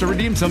chance to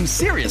redeem some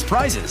serious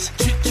prizes.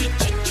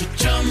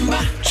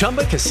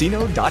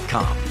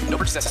 ChumbaCasino.com. No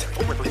purchase necessary.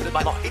 Void where prohibited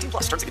by law. 18+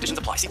 terms and conditions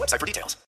apply. See website for details.